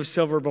 There's no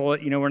silver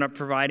bullet. We're not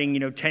providing,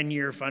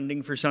 10-year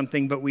funding for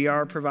something, but we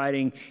are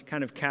providing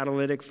kind of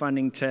catalytic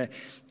funding to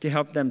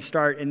help them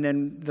start. And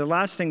then the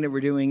last thing that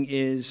we're doing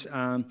is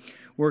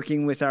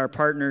working with our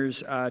partners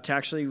to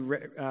actually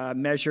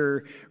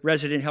measure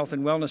resident health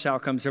and wellness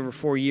outcomes over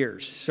 4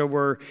 years. So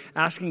we're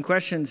asking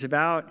questions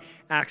about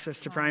access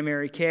to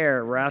primary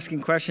care. We're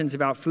asking questions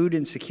about food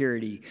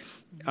insecurity.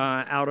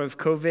 Out of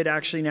COVID,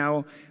 actually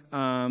now,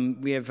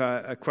 we have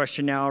a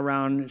question now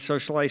around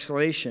social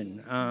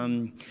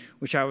isolation,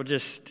 which I will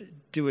just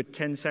do a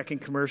 10-second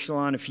commercial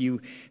on. If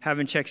you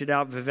haven't checked it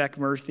out, Vivek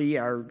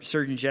Murthy, our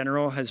Surgeon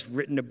General, has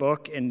written a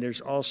book, and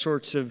there's all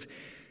sorts of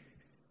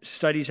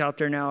studies out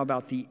there now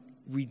about the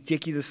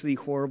ridiculously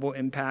horrible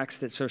impacts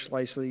that social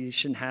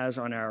isolation has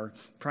on our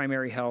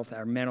primary health,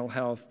 our mental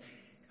health,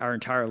 our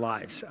entire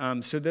lives.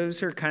 So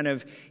those are kind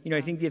of,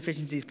 I think the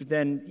efficiencies, but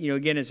then,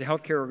 again, as a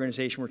healthcare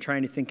organization, we're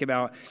trying to think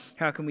about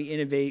how can we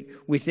innovate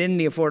within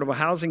the affordable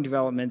housing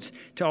developments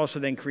to also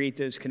then create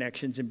those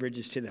connections and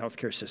bridges to the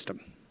healthcare system.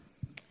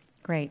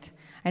 Great.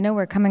 I know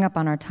we're coming up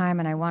on our time,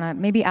 and I want to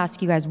maybe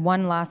ask you guys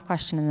one last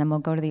question, and then we'll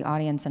go to the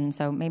audience. And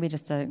so maybe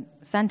just a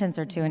sentence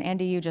or two. And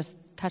Andy, you just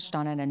touched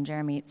on it, and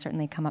Jeremy, it's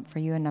certainly come up for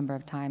you a number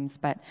of times.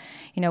 But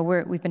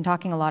we've been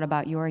talking a lot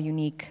about your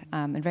unique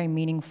and very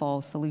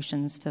meaningful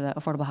solutions to the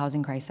affordable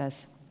housing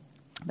crisis.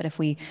 But if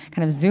we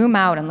kind of zoom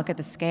out and look at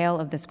the scale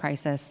of this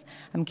crisis,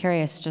 I'm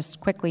curious, just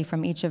quickly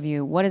from each of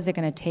you, what is it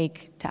going to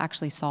take to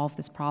actually solve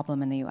this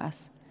problem in the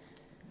U.S.?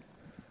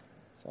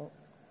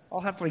 I'll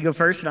happily go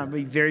first, and I'll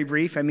be very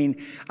brief. I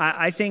mean,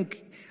 I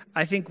think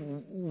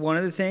one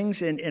of the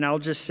things, and I'll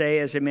just say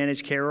as a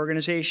managed care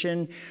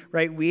organization,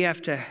 right, we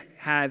have to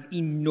have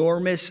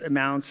enormous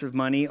amounts of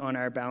money on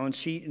our balance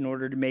sheet in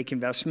order to make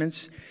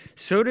investments.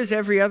 So does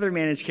every other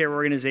managed care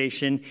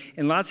organization,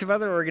 and lots of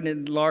other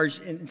large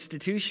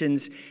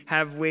institutions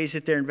have ways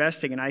that they're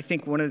investing. And I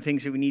think one of the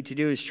things that we need to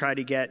do is try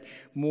to get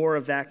more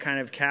of that kind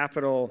of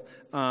capital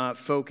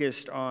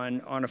focused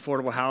on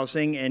affordable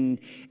housing and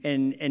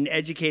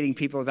educating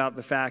people about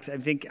the fact.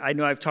 I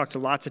know I've talked to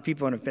lots of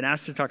people and have been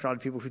asked to talk to a lot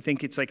of people who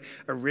think it's like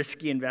a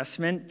risky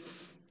investment.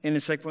 And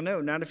it's like, well,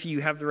 no, not if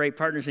you have the right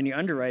partners and you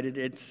underwrite it.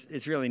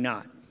 It's really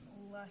not.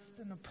 Less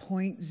than a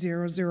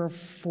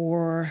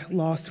 0.004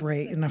 loss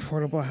rate in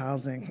affordable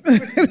housing.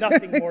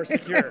 Nothing more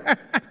secure.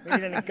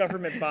 Maybe than a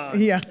government bond.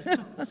 Yeah.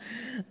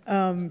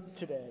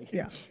 Today.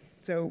 Yeah.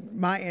 So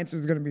my answer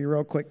is going to be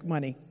real quick.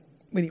 Money.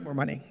 We need more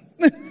money.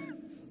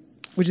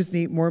 We just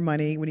need more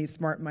money. We need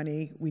smart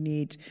money. We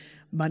need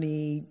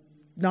money,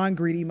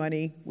 non-greedy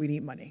money. We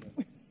need money.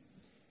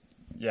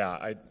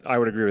 Yeah, I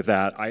would agree with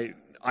that.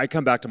 I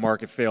come back to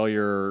market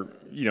failure.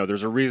 You know,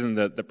 there's a reason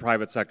that the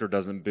private sector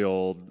doesn't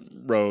build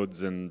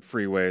roads and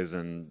freeways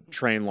and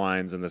train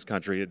lines in this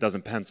country. It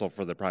doesn't pencil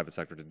for the private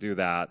sector to do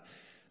that.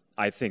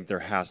 I think there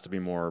has to be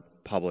more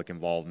public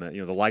involvement.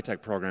 You know, the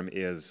LIHTC program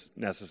is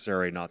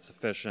necessary, not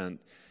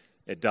sufficient.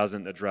 It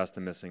doesn't address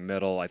the missing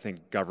middle. I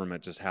think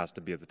government just has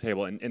to be at the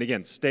table. And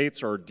again,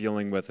 states are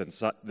dealing with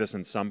this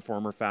in some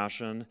form or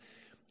fashion.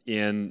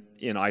 In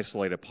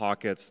isolated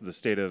pockets. The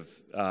state of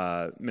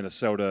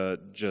Minnesota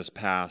just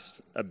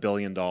passed $1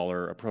 billion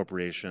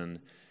appropriation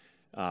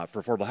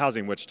for affordable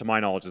housing, which to my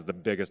knowledge is the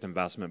biggest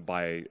investment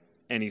by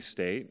any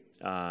state,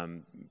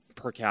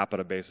 per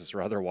capita basis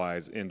or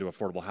otherwise, into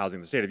affordable housing.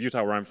 The state of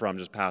Utah, where I'm from,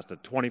 just passed a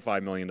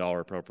 $25 million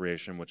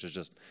appropriation, which is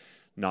just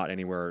not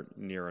anywhere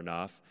near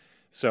enough.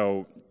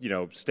 So, you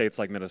know, states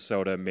like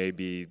Minnesota may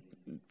be,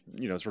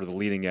 you know, sort of the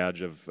leading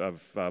edge of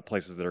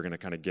places that are going to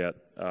kind of get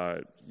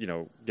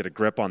a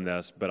grip on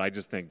this. But I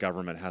just think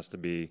government has to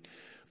be,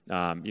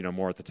 you know,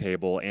 more at the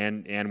table,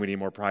 and we need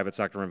more private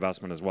sector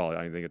investment as well.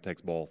 I think it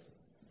takes both.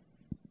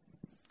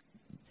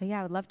 So yeah,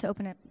 I would love to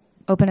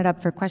open it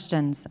up for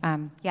questions.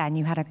 Yeah, and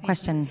you had a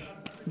question,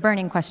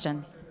 burning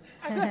question.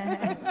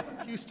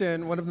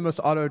 Houston, one of the most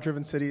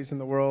auto-driven cities in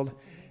the world,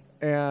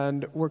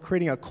 and we're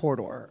creating a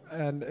corridor,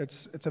 and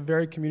it's a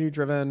very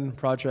community-driven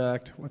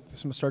project with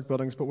some historic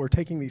buildings, but we're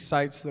taking these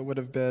sites that would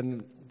have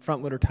been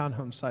front-lit or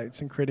townhome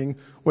sites and creating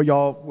what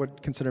y'all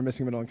would consider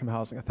missing middle-income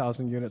housing,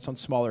 1,000 units on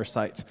smaller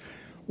sites.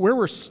 Where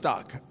we're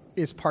stuck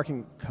is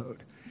parking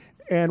code,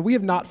 and we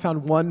have not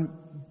found one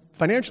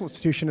financial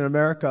institution in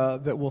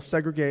America that will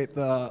segregate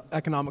the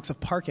economics of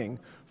parking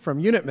from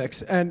unit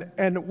mix, and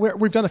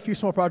we've done a few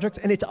small projects,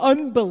 and it's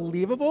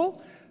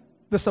unbelievable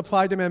the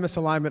supply-demand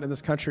misalignment in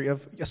this country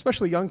of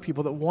especially young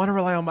people that want to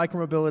rely on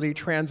micromobility,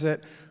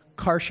 transit,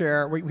 car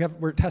share.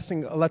 We're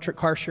testing electric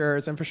car share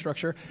as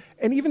infrastructure.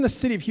 And even the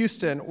city of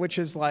Houston, which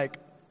is like,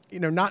 you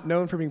know, not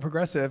known for being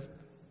progressive,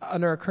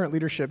 under our current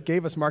leadership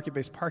gave us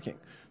market-based parking.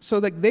 So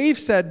like they've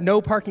said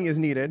no parking is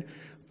needed,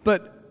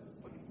 but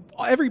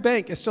every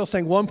bank is still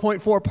saying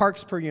 1.4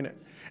 parks per unit.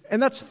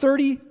 And that's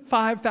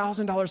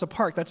 $35,000 a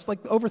park. That's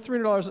like over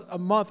 $300 a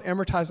month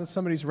amortized on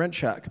somebody's rent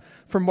check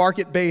for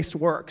market-based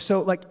work.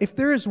 So like if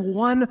there is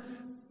one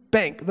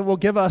bank that will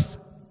give us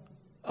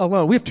a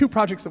loan, we have two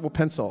projects that will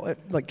pencil at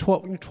like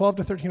 $12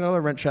 to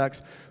 $13 rent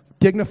checks,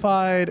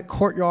 dignified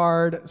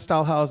courtyard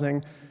style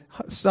housing,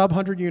 sub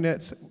 100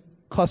 units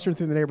clustered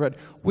through the neighborhood.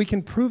 We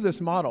can prove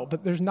this model,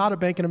 but there's not a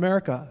bank in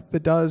America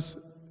that does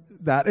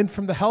that. And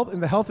from the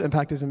health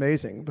impact is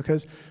amazing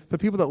because the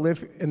people that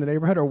live in the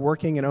neighborhood are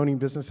working and owning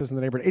businesses in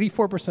the neighborhood.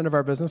 84% of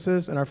our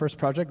businesses in our first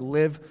project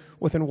live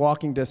within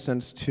walking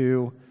distance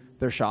to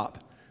their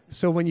shop.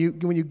 So when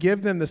you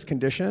give them this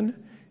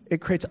condition,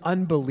 it creates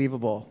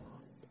unbelievable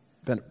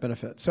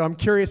benefit. So I'm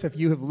curious if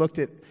you have looked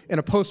at, in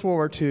a post-World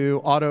War II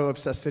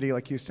auto-obsessed city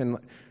like Houston,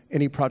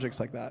 any projects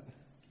like that?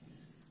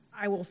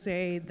 I will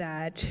say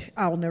that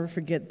I'll never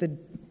forget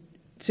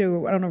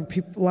so I don't know,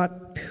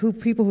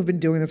 people who've been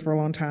doing this for a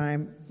long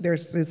time.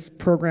 There's this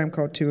program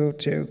called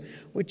 202,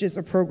 which is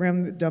a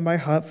program done by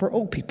HUD for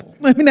old people.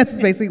 I mean,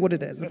 that's basically what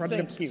it is.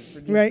 Thank you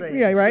for right? saying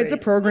Yeah, right. Great. It's a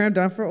program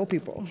done for old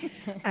people.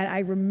 And I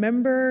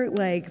remember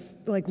like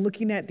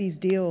looking at these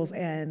deals,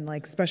 and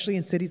like especially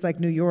in cities like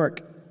New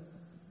York,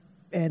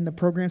 and the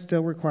program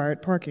still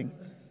required parking.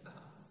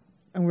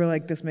 And we're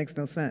like, this makes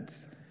no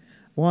sense.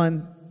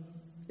 One,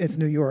 it's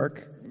New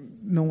York.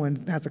 No one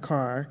has a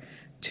car.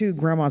 Two,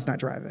 grandma's not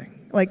driving.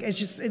 Like, it's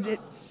just,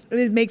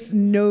 it makes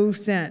no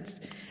sense.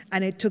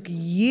 And it took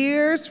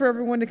years for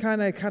everyone to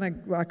kind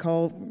of, I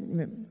call,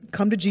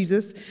 come to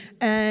Jesus.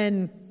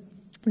 And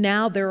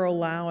now they're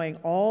allowing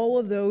all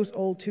of those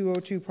old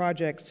 202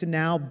 projects to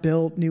now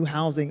build new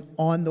housing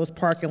on those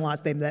parking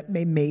lots that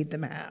they made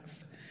them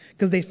have.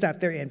 Because they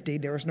sat there empty,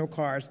 there was no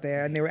cars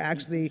there, and they were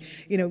actually,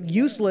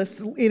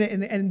 useless.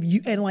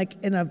 And like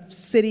in a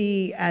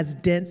city as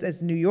dense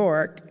as New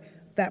York,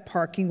 that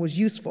parking was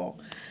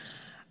useful.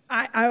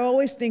 I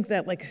always think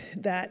that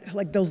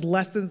those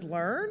lessons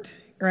learned,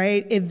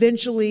 right?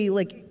 Eventually,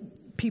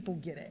 people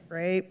get it,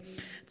 right?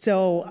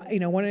 So,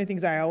 one of the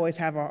things I always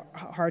have a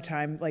hard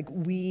time, like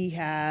we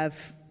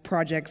have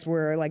projects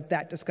where like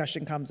that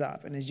discussion comes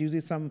up, and it's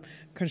usually some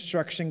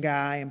construction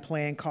guy and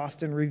plan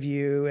cost and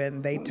review,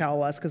 and they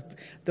tell us, because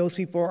those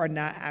people are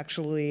not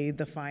actually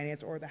the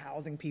finance or the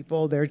housing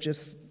people,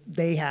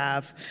 they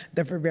have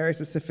the very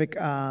specific,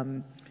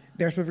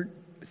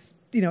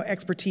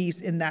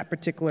 expertise in that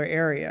particular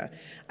area.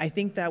 I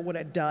think that what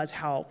it does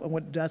help and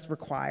what it does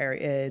require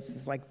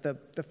is like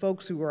the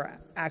folks who are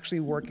actually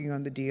working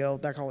on the deal,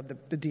 they call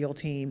it the deal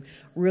team,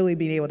 really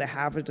being able to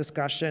have a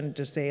discussion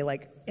to say,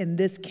 like, in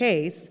this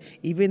case,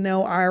 even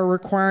though our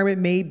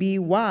requirement may be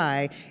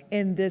Y,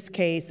 in this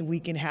case, we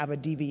can have a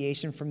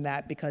deviation from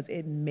that because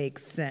it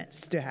makes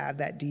sense to have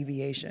that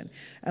deviation.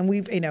 And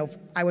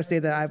I would say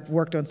that I've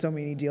worked on so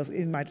many deals.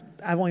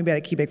 I've only been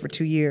at KeyBank for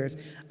 2 years,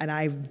 and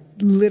I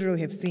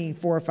literally have seen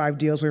 4 or 5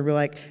 deals where we're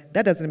like,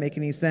 that doesn't make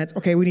any sense.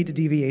 Okay, we need a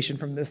deviation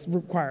from this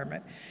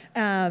requirement.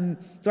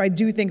 So I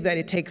do think that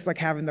it takes like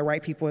having the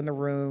right people in the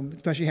room,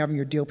 especially having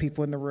your deal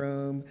people in the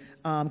room,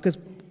 because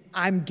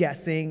I'm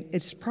guessing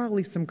it's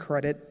probably some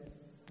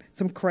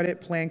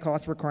credit plan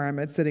cost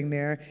requirements sitting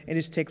there. It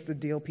just takes the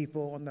deal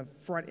people on the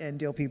front end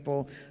deal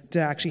people to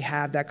actually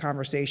have that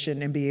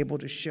conversation and be able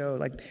to show,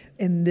 like,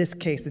 in this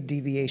case, the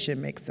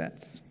deviation makes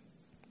sense.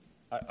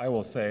 I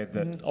will say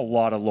that a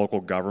lot of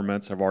local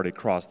governments have already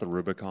crossed the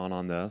Rubicon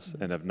on this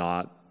and have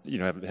not,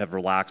 have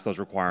relaxed those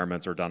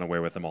requirements or done away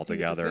with them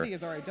altogether. The city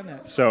has already done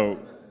that. So,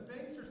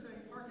 Banks are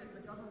saying park it,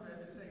 the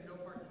government is saying no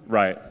parking.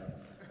 right.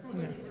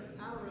 Yeah.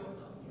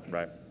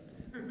 Right.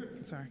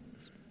 Sorry.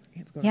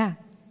 Yeah.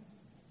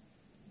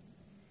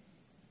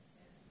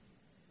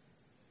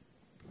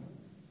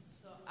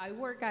 So I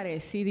work at a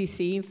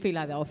CDC in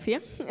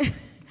Philadelphia.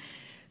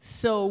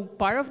 So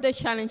part of the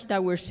challenge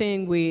that we're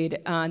seeing with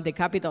the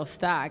capital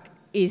stack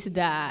is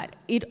that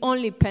it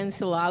only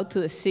pencils out to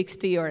the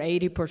 60 or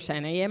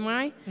 80%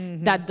 AMI.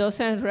 That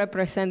doesn't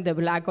represent the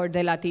Black or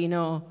the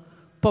Latino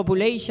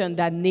population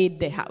that need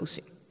the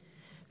housing.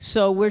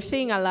 So we're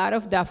seeing a lot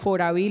of the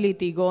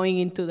affordability going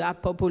into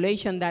that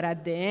population that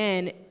at the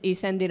end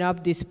is ending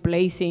up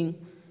displacing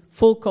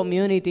full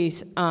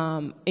communities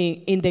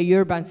in the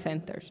urban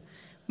centers.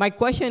 My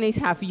question is,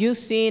 have you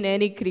seen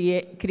any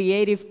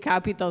creative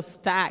capital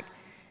stack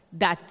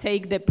that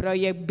take the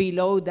project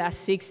below that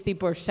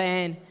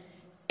 60%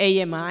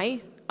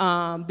 AMI?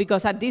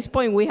 Because at this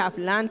point we have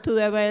land to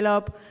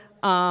develop.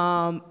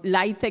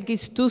 LIHTC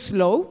is too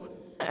slow.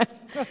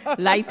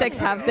 LIHTC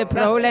have the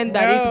problem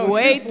that it's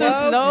way too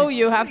slow.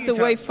 You have to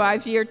wait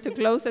 5 years to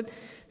close it.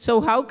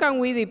 So how can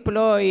we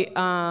deploy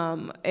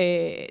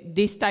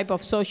this type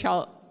of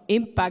social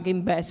impact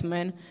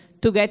investment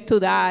to get to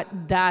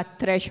that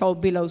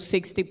threshold below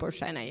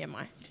 60%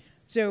 AMI?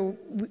 So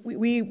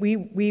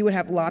we would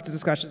have lots of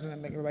discussions,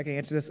 and Rebecca can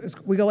answer this.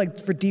 We go like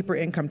for deeper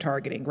income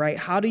targeting, right?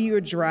 How do you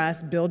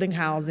address building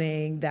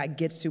housing that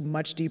gets to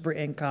much deeper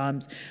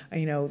incomes?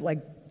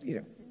 The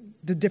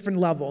different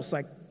levels,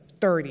 like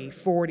 30,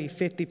 40,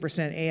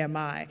 50%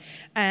 AMI.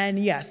 And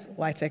yes,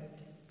 LIHTC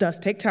does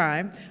take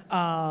time.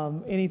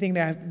 Anything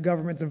that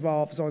government's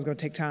involved is always going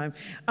to take time.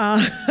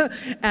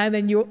 And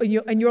then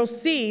you'll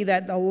see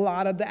that a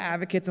lot of the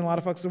advocates and a lot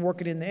of folks that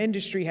work in the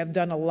industry have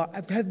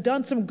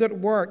done some good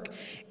work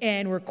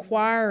in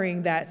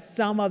requiring that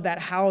some of that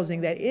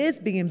housing that is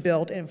being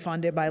built and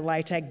funded by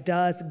LIHTC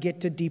does get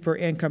to deeper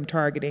income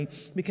targeting,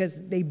 because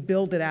they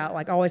build it out.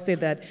 Like I always say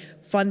that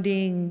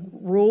funding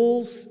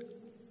rules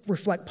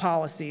reflect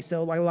policy.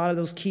 So like a lot of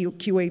those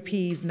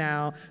QAPs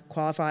now,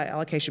 qualified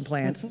allocation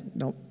plans,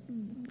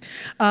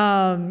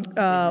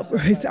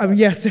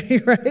 yes,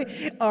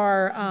 right,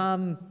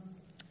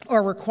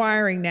 are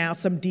requiring now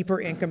some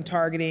deeper income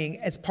targeting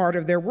as part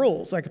of their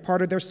rules, like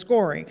part of their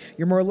scoring.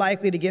 You're more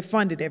likely to get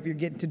funded if you're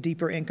getting to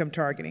deeper income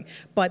targeting,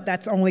 but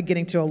that's only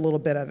getting to a little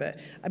bit of it.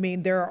 I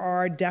mean, there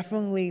are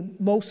definitely,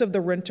 most of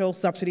the rental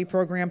subsidy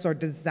programs are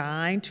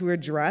designed to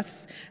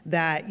address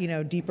that,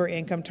 deeper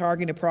income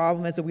targeting. The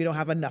problem is that we don't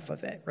have enough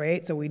of it,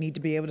 right? So we need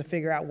to be able to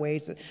figure out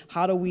ways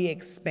how do we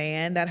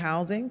expand that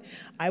housing.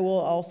 I will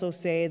also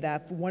say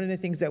that one of the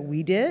things that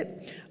we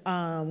did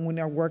when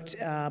I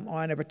worked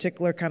on a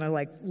particular kind of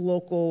like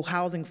local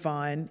housing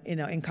fund,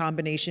 in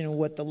combination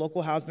with the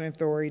local housing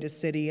authority, the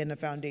city, and the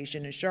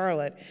foundation in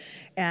Charlotte,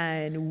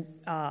 and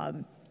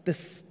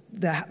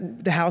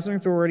the housing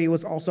authority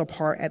was also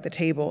part at the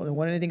table. And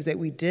one of the things that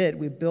we did,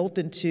 we built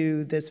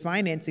into this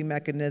financing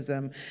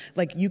mechanism,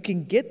 like you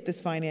can get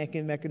this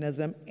financing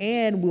mechanism,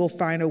 and we'll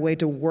find a way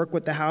to work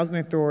with the housing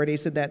authority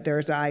so that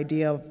there's an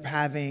idea of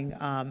having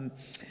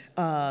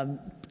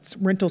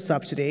rental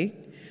subsidy,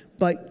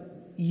 but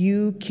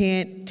you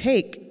can't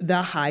take the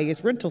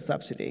highest rental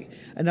subsidy.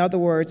 In other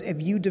words,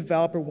 if you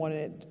developer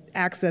wanted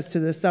access to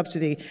the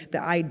subsidy, the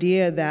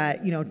idea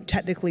that,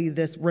 technically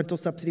this rental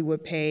subsidy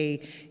would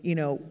pay,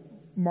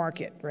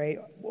 market, right?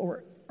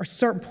 Or a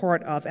certain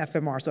part of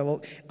FMR.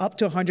 So up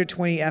to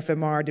 120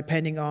 FMR,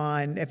 depending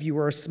on if you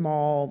were a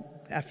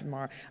small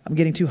FMR. I'm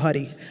getting too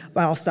huddy,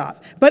 but I'll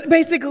stop. But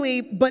basically,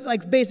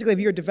 if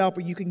you're a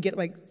developer, you can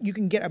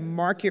get a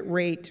market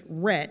rate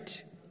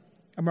rent,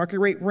 a market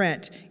rate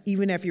rent,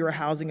 even if you're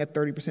housing at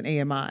 30%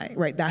 AMI,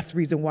 right? That's the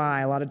reason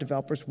why a lot of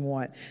developers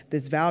want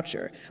this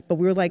voucher. But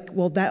we're like,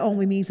 well, that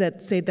only means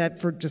that, say that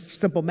for just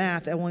simple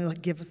math, that only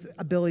like give us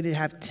ability to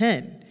have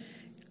 10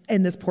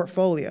 in this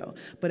portfolio.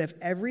 But if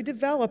every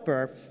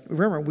developer,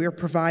 remember, we're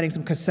providing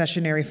some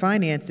concessionary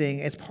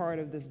financing as part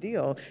of this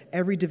deal,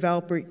 every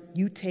developer,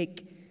 you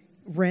take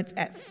rents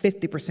at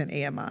 50%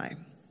 AMI.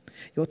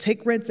 You'll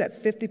take rents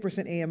at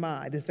 50%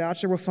 AMI. This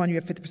voucher will fund you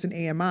at 50%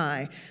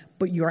 AMI,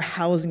 but you're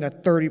housing a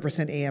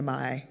 30%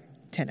 AMI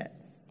tenant.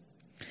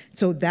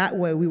 So that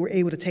way we were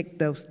able to take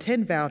those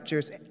 10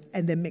 vouchers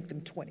and then make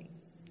them 20.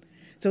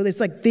 So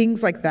it's like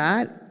things like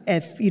that.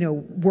 If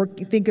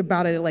think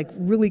about it like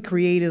really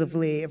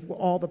creatively, if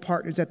all the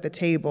partners at the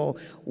table,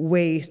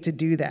 ways to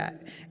do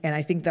that. And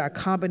I think that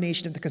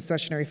combination of the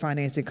concessionary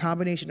financing,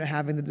 combination of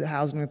having the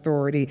housing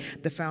authority,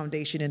 the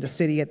foundation, and the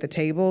city at the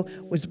table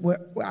was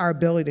our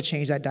ability to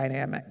change that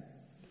dynamic.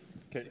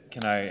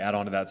 Can I add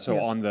on to that? So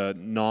Yeah. on the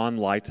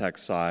non-LIHTC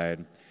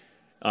side,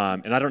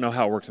 and I don't know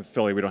how it works in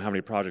Philly. We don't have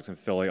any projects in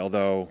Philly,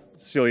 although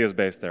Celia is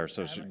based there,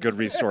 so it's a good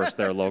resource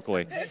there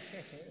locally.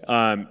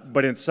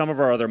 But in some of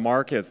our other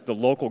markets, the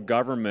local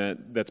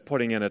government that's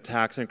putting in a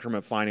tax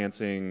increment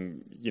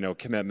financing,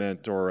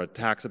 commitment or a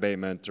tax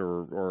abatement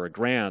or a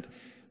grant,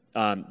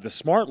 the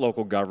smart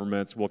local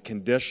governments will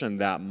condition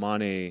that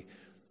money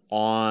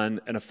on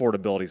an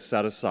affordability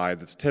set-aside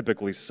that's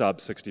typically sub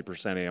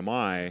 60%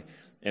 AMI,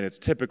 and it's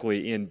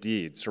typically in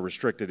deed, so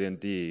restricted in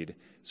deed.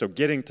 So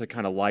getting to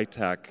kind of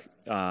LIHTC,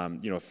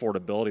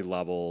 affordability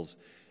levels,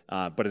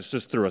 but it's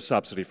just through a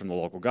subsidy from the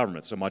local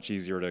government, so much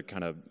easier to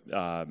kind of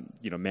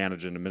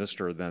manage and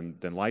administer than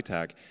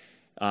LIHTC.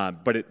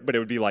 But it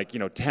would be like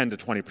 10 to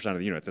 20% of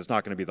the units. It's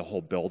not going to be the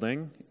whole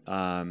building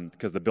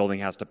because the building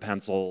has to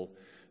pencil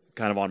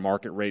kind of on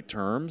market rate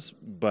terms.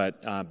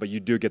 But you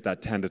do get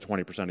that 10 to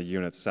 20% of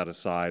units set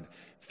aside,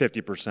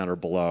 50% or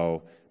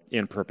below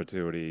in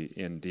perpetuity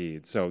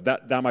indeed. So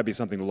that might be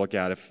something to look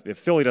at. If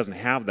Philly doesn't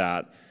have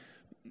that,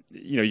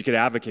 you could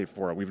advocate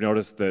for it. We've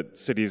noticed that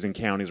cities and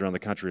counties around the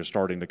country are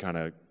starting to kind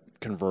of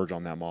converge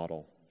on that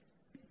model.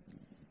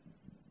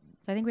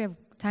 So I think we have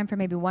time for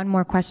maybe one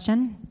more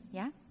question.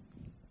 Yeah?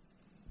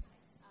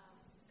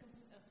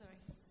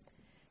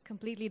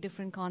 Completely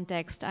different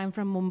context. I'm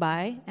from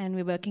Mumbai, and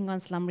we're working on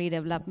slum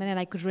redevelopment, and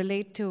I could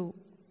relate to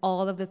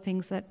all of the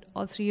things that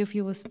all three of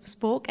you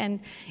spoke, and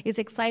it's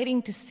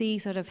exciting to see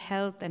sort of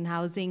health and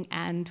housing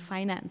and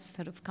finance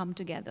sort of come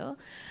together.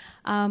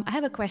 I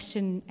have a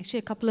question, actually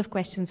a couple of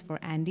questions for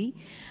Andy.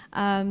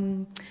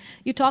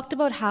 You talked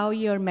about how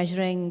you're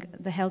measuring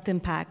the health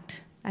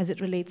impact as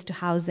it relates to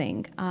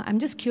housing. I'm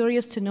just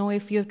curious to know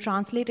if you've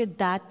translated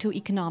that to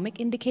economic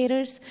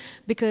indicators,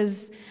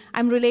 because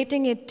I'm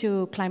relating it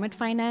to climate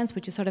finance,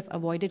 which is sort of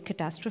avoided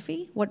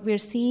catastrophe. What we're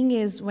seeing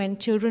is when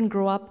children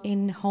grow up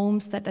in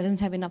homes that doesn't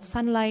have enough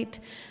sunlight,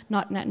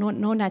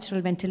 no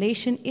natural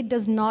ventilation, it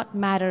does not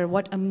matter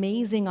what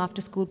amazing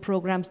after-school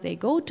programs they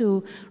go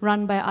to,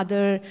 run by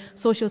other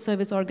social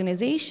service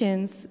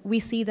organizations,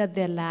 we see that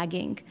they're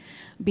lagging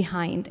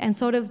behind, and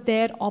sort of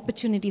their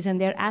opportunities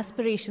and their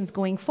aspirations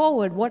going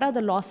forward, what are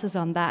the losses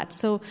on that?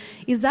 So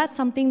is that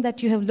something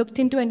that you have looked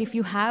into? And if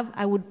you have,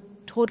 I would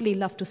totally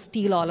love to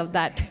steal all of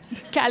that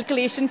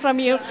calculation from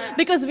you,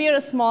 because we are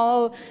a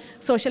small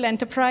social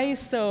enterprise,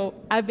 so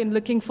I've been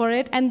looking for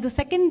it. And the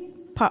second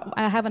part,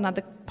 I have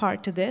another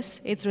part to this,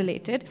 it's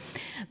related.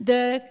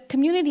 The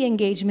community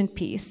engagement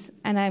piece,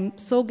 and I'm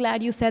so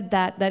glad you said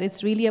that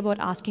it's really about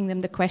asking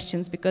them the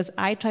questions, because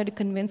I try to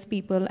convince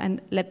people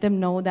and let them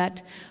know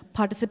that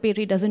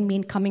participatory doesn't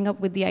mean coming up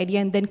with the idea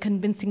and then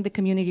convincing the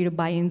community to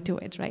buy into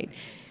it, right?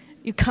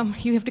 You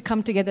have to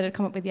come together to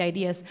come up with the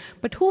ideas.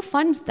 But who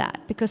funds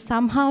that? Because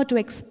somehow to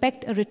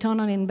expect a return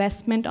on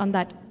investment on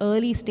that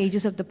early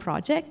stages of the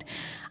project,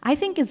 I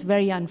think is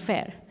very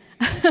unfair.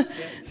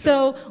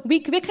 So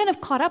we're kind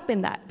of caught up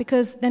in that,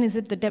 because then is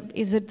it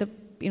the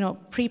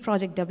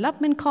pre-project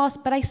development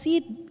cost? But I see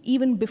it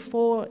even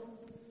before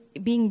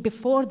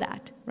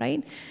that,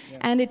 right? Yeah.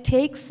 And it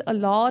takes a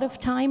lot of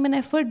time and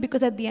effort,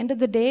 because at the end of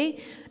the day,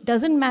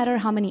 doesn't matter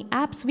how many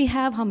apps we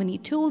have, how many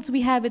tools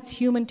we have, it's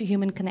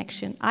human-to-human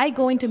connection. I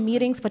go into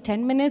meetings for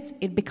 10 minutes,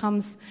 it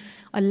becomes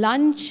a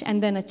lunch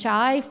and then a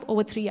chai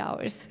over 3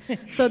 hours.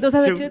 So those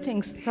are the two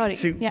things. Sorry.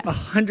 So yeah.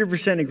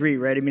 100% agree,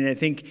 right? I mean, I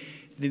think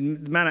the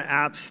amount of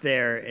apps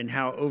there and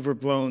how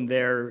overblown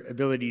their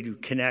ability to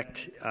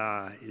connect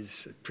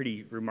is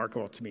pretty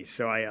remarkable to me.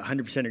 So I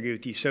 100% agree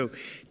with you. So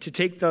to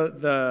take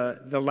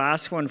the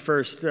last one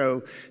first,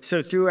 so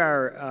through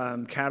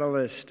our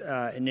Catalyst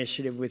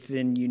initiative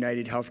within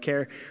United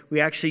Healthcare,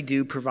 we actually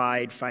do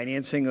provide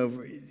financing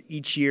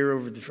each year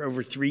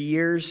over 3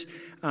 years.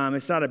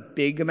 It's not a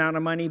big amount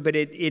of money, but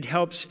it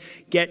helps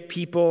get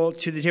people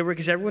to the table,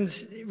 because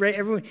everyone's right.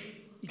 Everyone,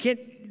 you can't.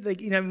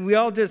 We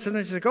all do it.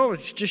 Sometimes it's like, oh,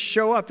 just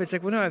show up. It's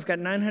like, well, no, I've got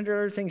 900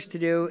 other things to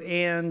do,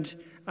 and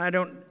I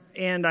don't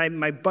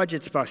my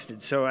budget's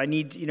busted, so I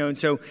need, and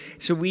so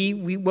we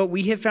what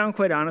we have found,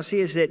 quite honestly,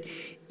 is that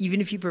even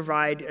if you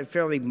provide a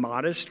fairly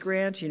modest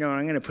grant, I'm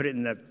going to put it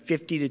in the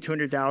 $50,000 to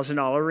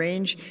 $200,000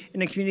 range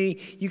in a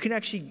community, you can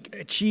actually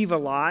achieve a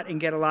lot and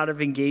get a lot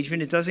of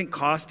engagement. It doesn't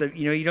cost,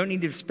 you don't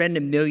need to spend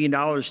 $1 million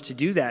to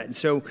do that. And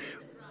so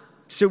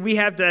we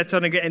have that's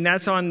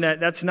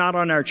not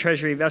on our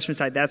Treasury investment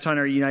side. That's on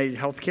our United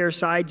Healthcare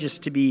side,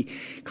 just to be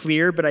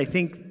clear. But I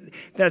think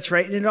that's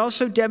right, and it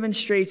also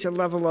demonstrates a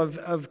level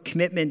of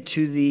commitment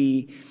to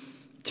the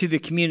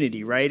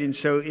community, right? And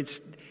so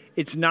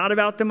it's not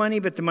about the money,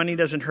 but the money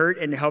doesn't hurt,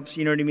 and it helps.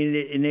 You know what I mean?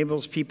 It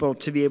enables people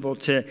to be able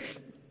to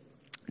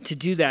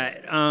do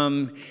that.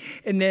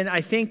 And then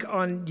I think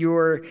on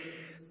your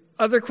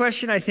other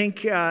question, I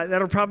think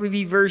that'll probably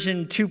be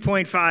version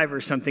 2.5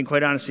 or something,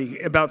 quite honestly,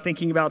 about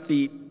thinking about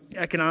the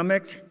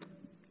economic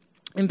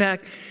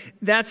impact.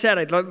 That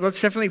said,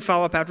 let's definitely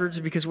follow up afterwards,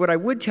 because what I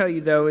would tell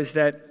you, though, is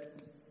that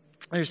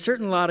there's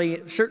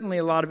certainly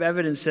a lot of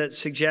evidence that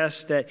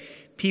suggests that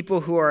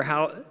people who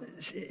are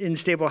in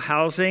stable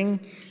housing,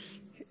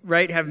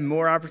 right, have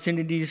more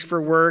opportunities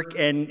for work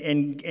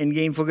and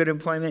gainful good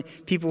employment.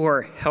 People who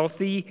are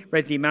healthy,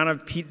 right,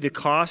 the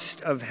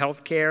cost of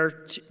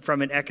healthcare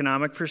from an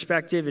economic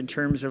perspective in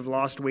terms of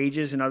lost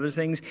wages and other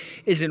things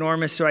is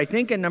enormous. So I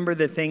think a number of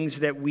the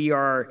things that we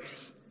are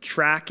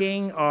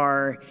tracking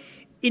are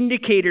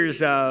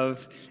indicators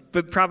of,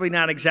 but probably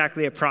not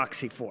exactly a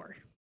proxy for.